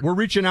smart. We're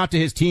reaching out to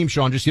his team,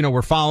 Sean. Just,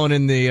 we're following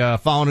in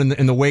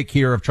the wake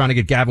here of trying to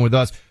get Gavin with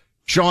us.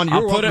 Sean,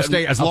 you're welcome to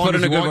stay as long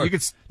as you want. You can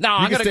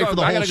stay for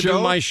the whole show.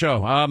 Do my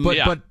show.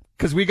 But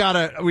because we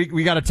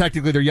gotta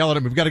technically, they're yelling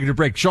at me. We've got to get a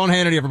break. Sean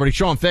Hannity, everybody.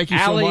 Sean, thank you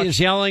so much. Allie is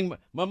yelling.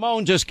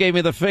 Mamone just gave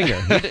me the finger.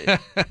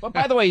 But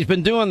by the way, he's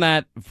been doing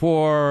that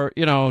for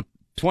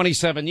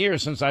 27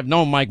 years since I've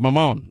known Mike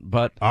Mamone.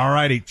 But all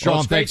righty,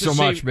 Sean, thanks so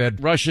much, man.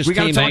 Rush's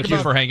team. Thank you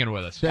for hanging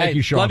with us. Thank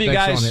you, Sean. Love you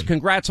thanks, guys. Sean.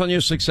 Congrats on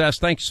your success.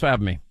 Thanks for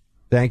having me.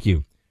 Thank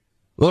you.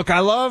 Look, I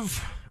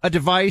love a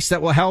device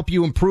that will help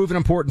you improve an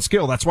important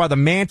skill. That's why the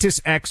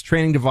Mantis X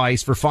training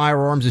device for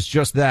firearms is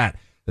just that.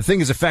 The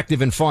thing is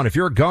effective and fun. If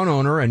you're a gun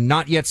owner and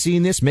not yet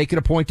seen this, make it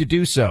a point to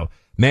do so.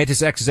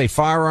 Mantis X is a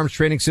firearms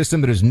training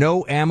system that has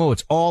no ammo.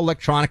 It's all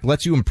electronic,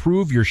 lets you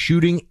improve your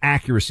shooting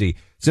accuracy.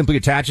 Simply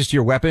attaches to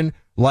your weapon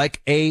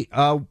like a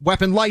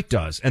weapon light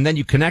does, and then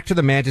you connect to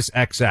the Mantis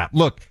X app.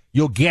 Look,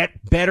 you'll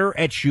get better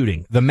at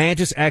shooting. The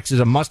Mantis X is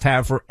a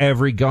must-have for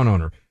every gun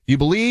owner. If you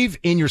believe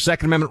in your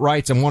Second Amendment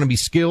rights and want to be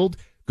skilled,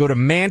 go to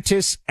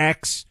Mantis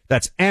X.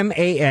 That's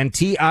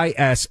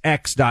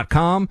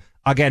MANTISX.com.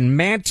 Again,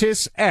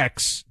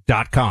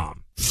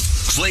 MantisX.com.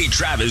 Clay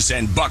Travis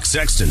and Buck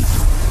Sexton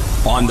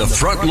on the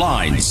front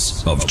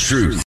lines of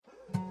truth.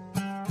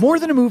 More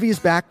Than a Movie is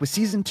back with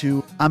Season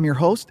 2. I'm your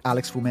host,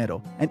 Alex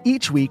Fumero, and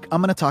each week I'm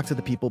going to talk to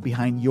the people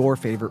behind your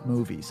favorite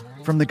movies.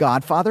 From The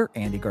Godfather,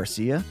 Andy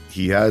Garcia.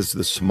 He has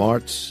the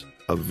smarts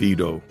of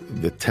Vito,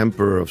 the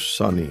temper of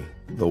Sonny,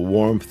 the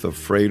warmth of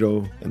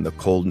Fredo, and the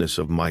coldness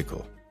of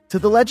Michael. To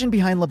the legend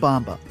behind La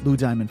Bamba, Lou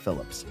Diamond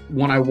Phillips.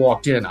 When I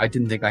walked in, I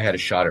didn't think I had a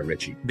shot at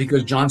Richie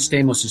because John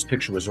Stamos'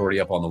 picture was already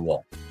up on the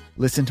wall.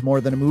 Listen to More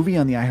Than a Movie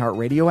on the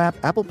iHeartRadio app,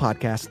 Apple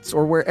Podcasts,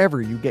 or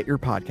wherever you get your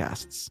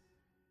podcasts.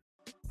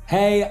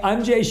 Hey,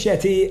 I'm Jay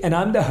Shetty, and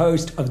I'm the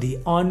host of the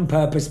On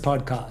Purpose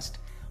podcast.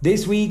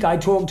 This week, I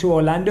talked to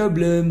Orlando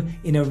Bloom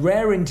in a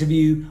rare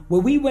interview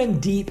where we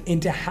went deep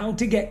into how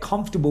to get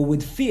comfortable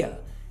with fear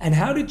and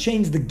how to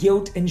change the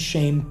guilt and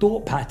shame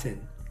thought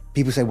pattern.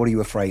 People say, what are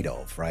you afraid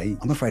of, right?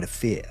 I'm afraid of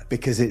fear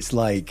because it's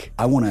like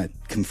I want to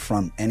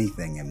confront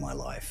anything in my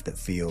life that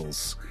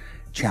feels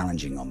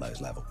challenging on those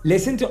levels.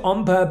 Listen to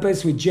On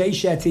Purpose with Jay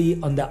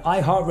Shetty on the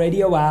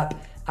iHeartRadio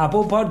app,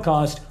 Apple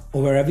Podcast,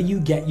 or wherever you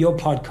get your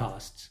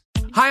podcasts.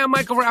 Hi, I'm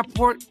Michael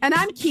Rappaport. And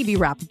I'm Kibi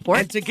Rappaport.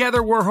 And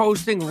together we're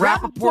hosting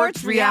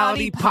Rappaport's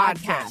Reality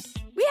Podcast.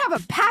 We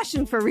have a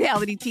passion for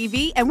reality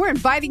TV, and we're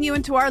inviting you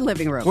into our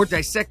living room. We're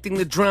dissecting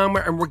the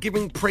drama, and we're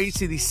giving praise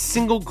to the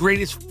single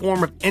greatest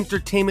form of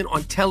entertainment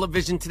on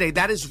television today.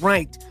 That is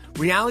right.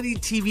 Reality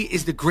TV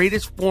is the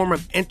greatest form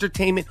of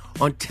entertainment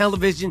on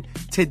television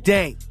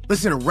today.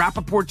 Listen to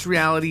Rappaport's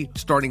Reality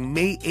starting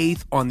May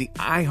 8th on the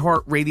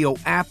iHeartRadio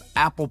app,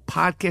 Apple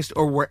Podcast,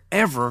 or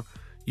wherever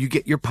you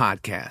get your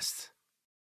podcasts.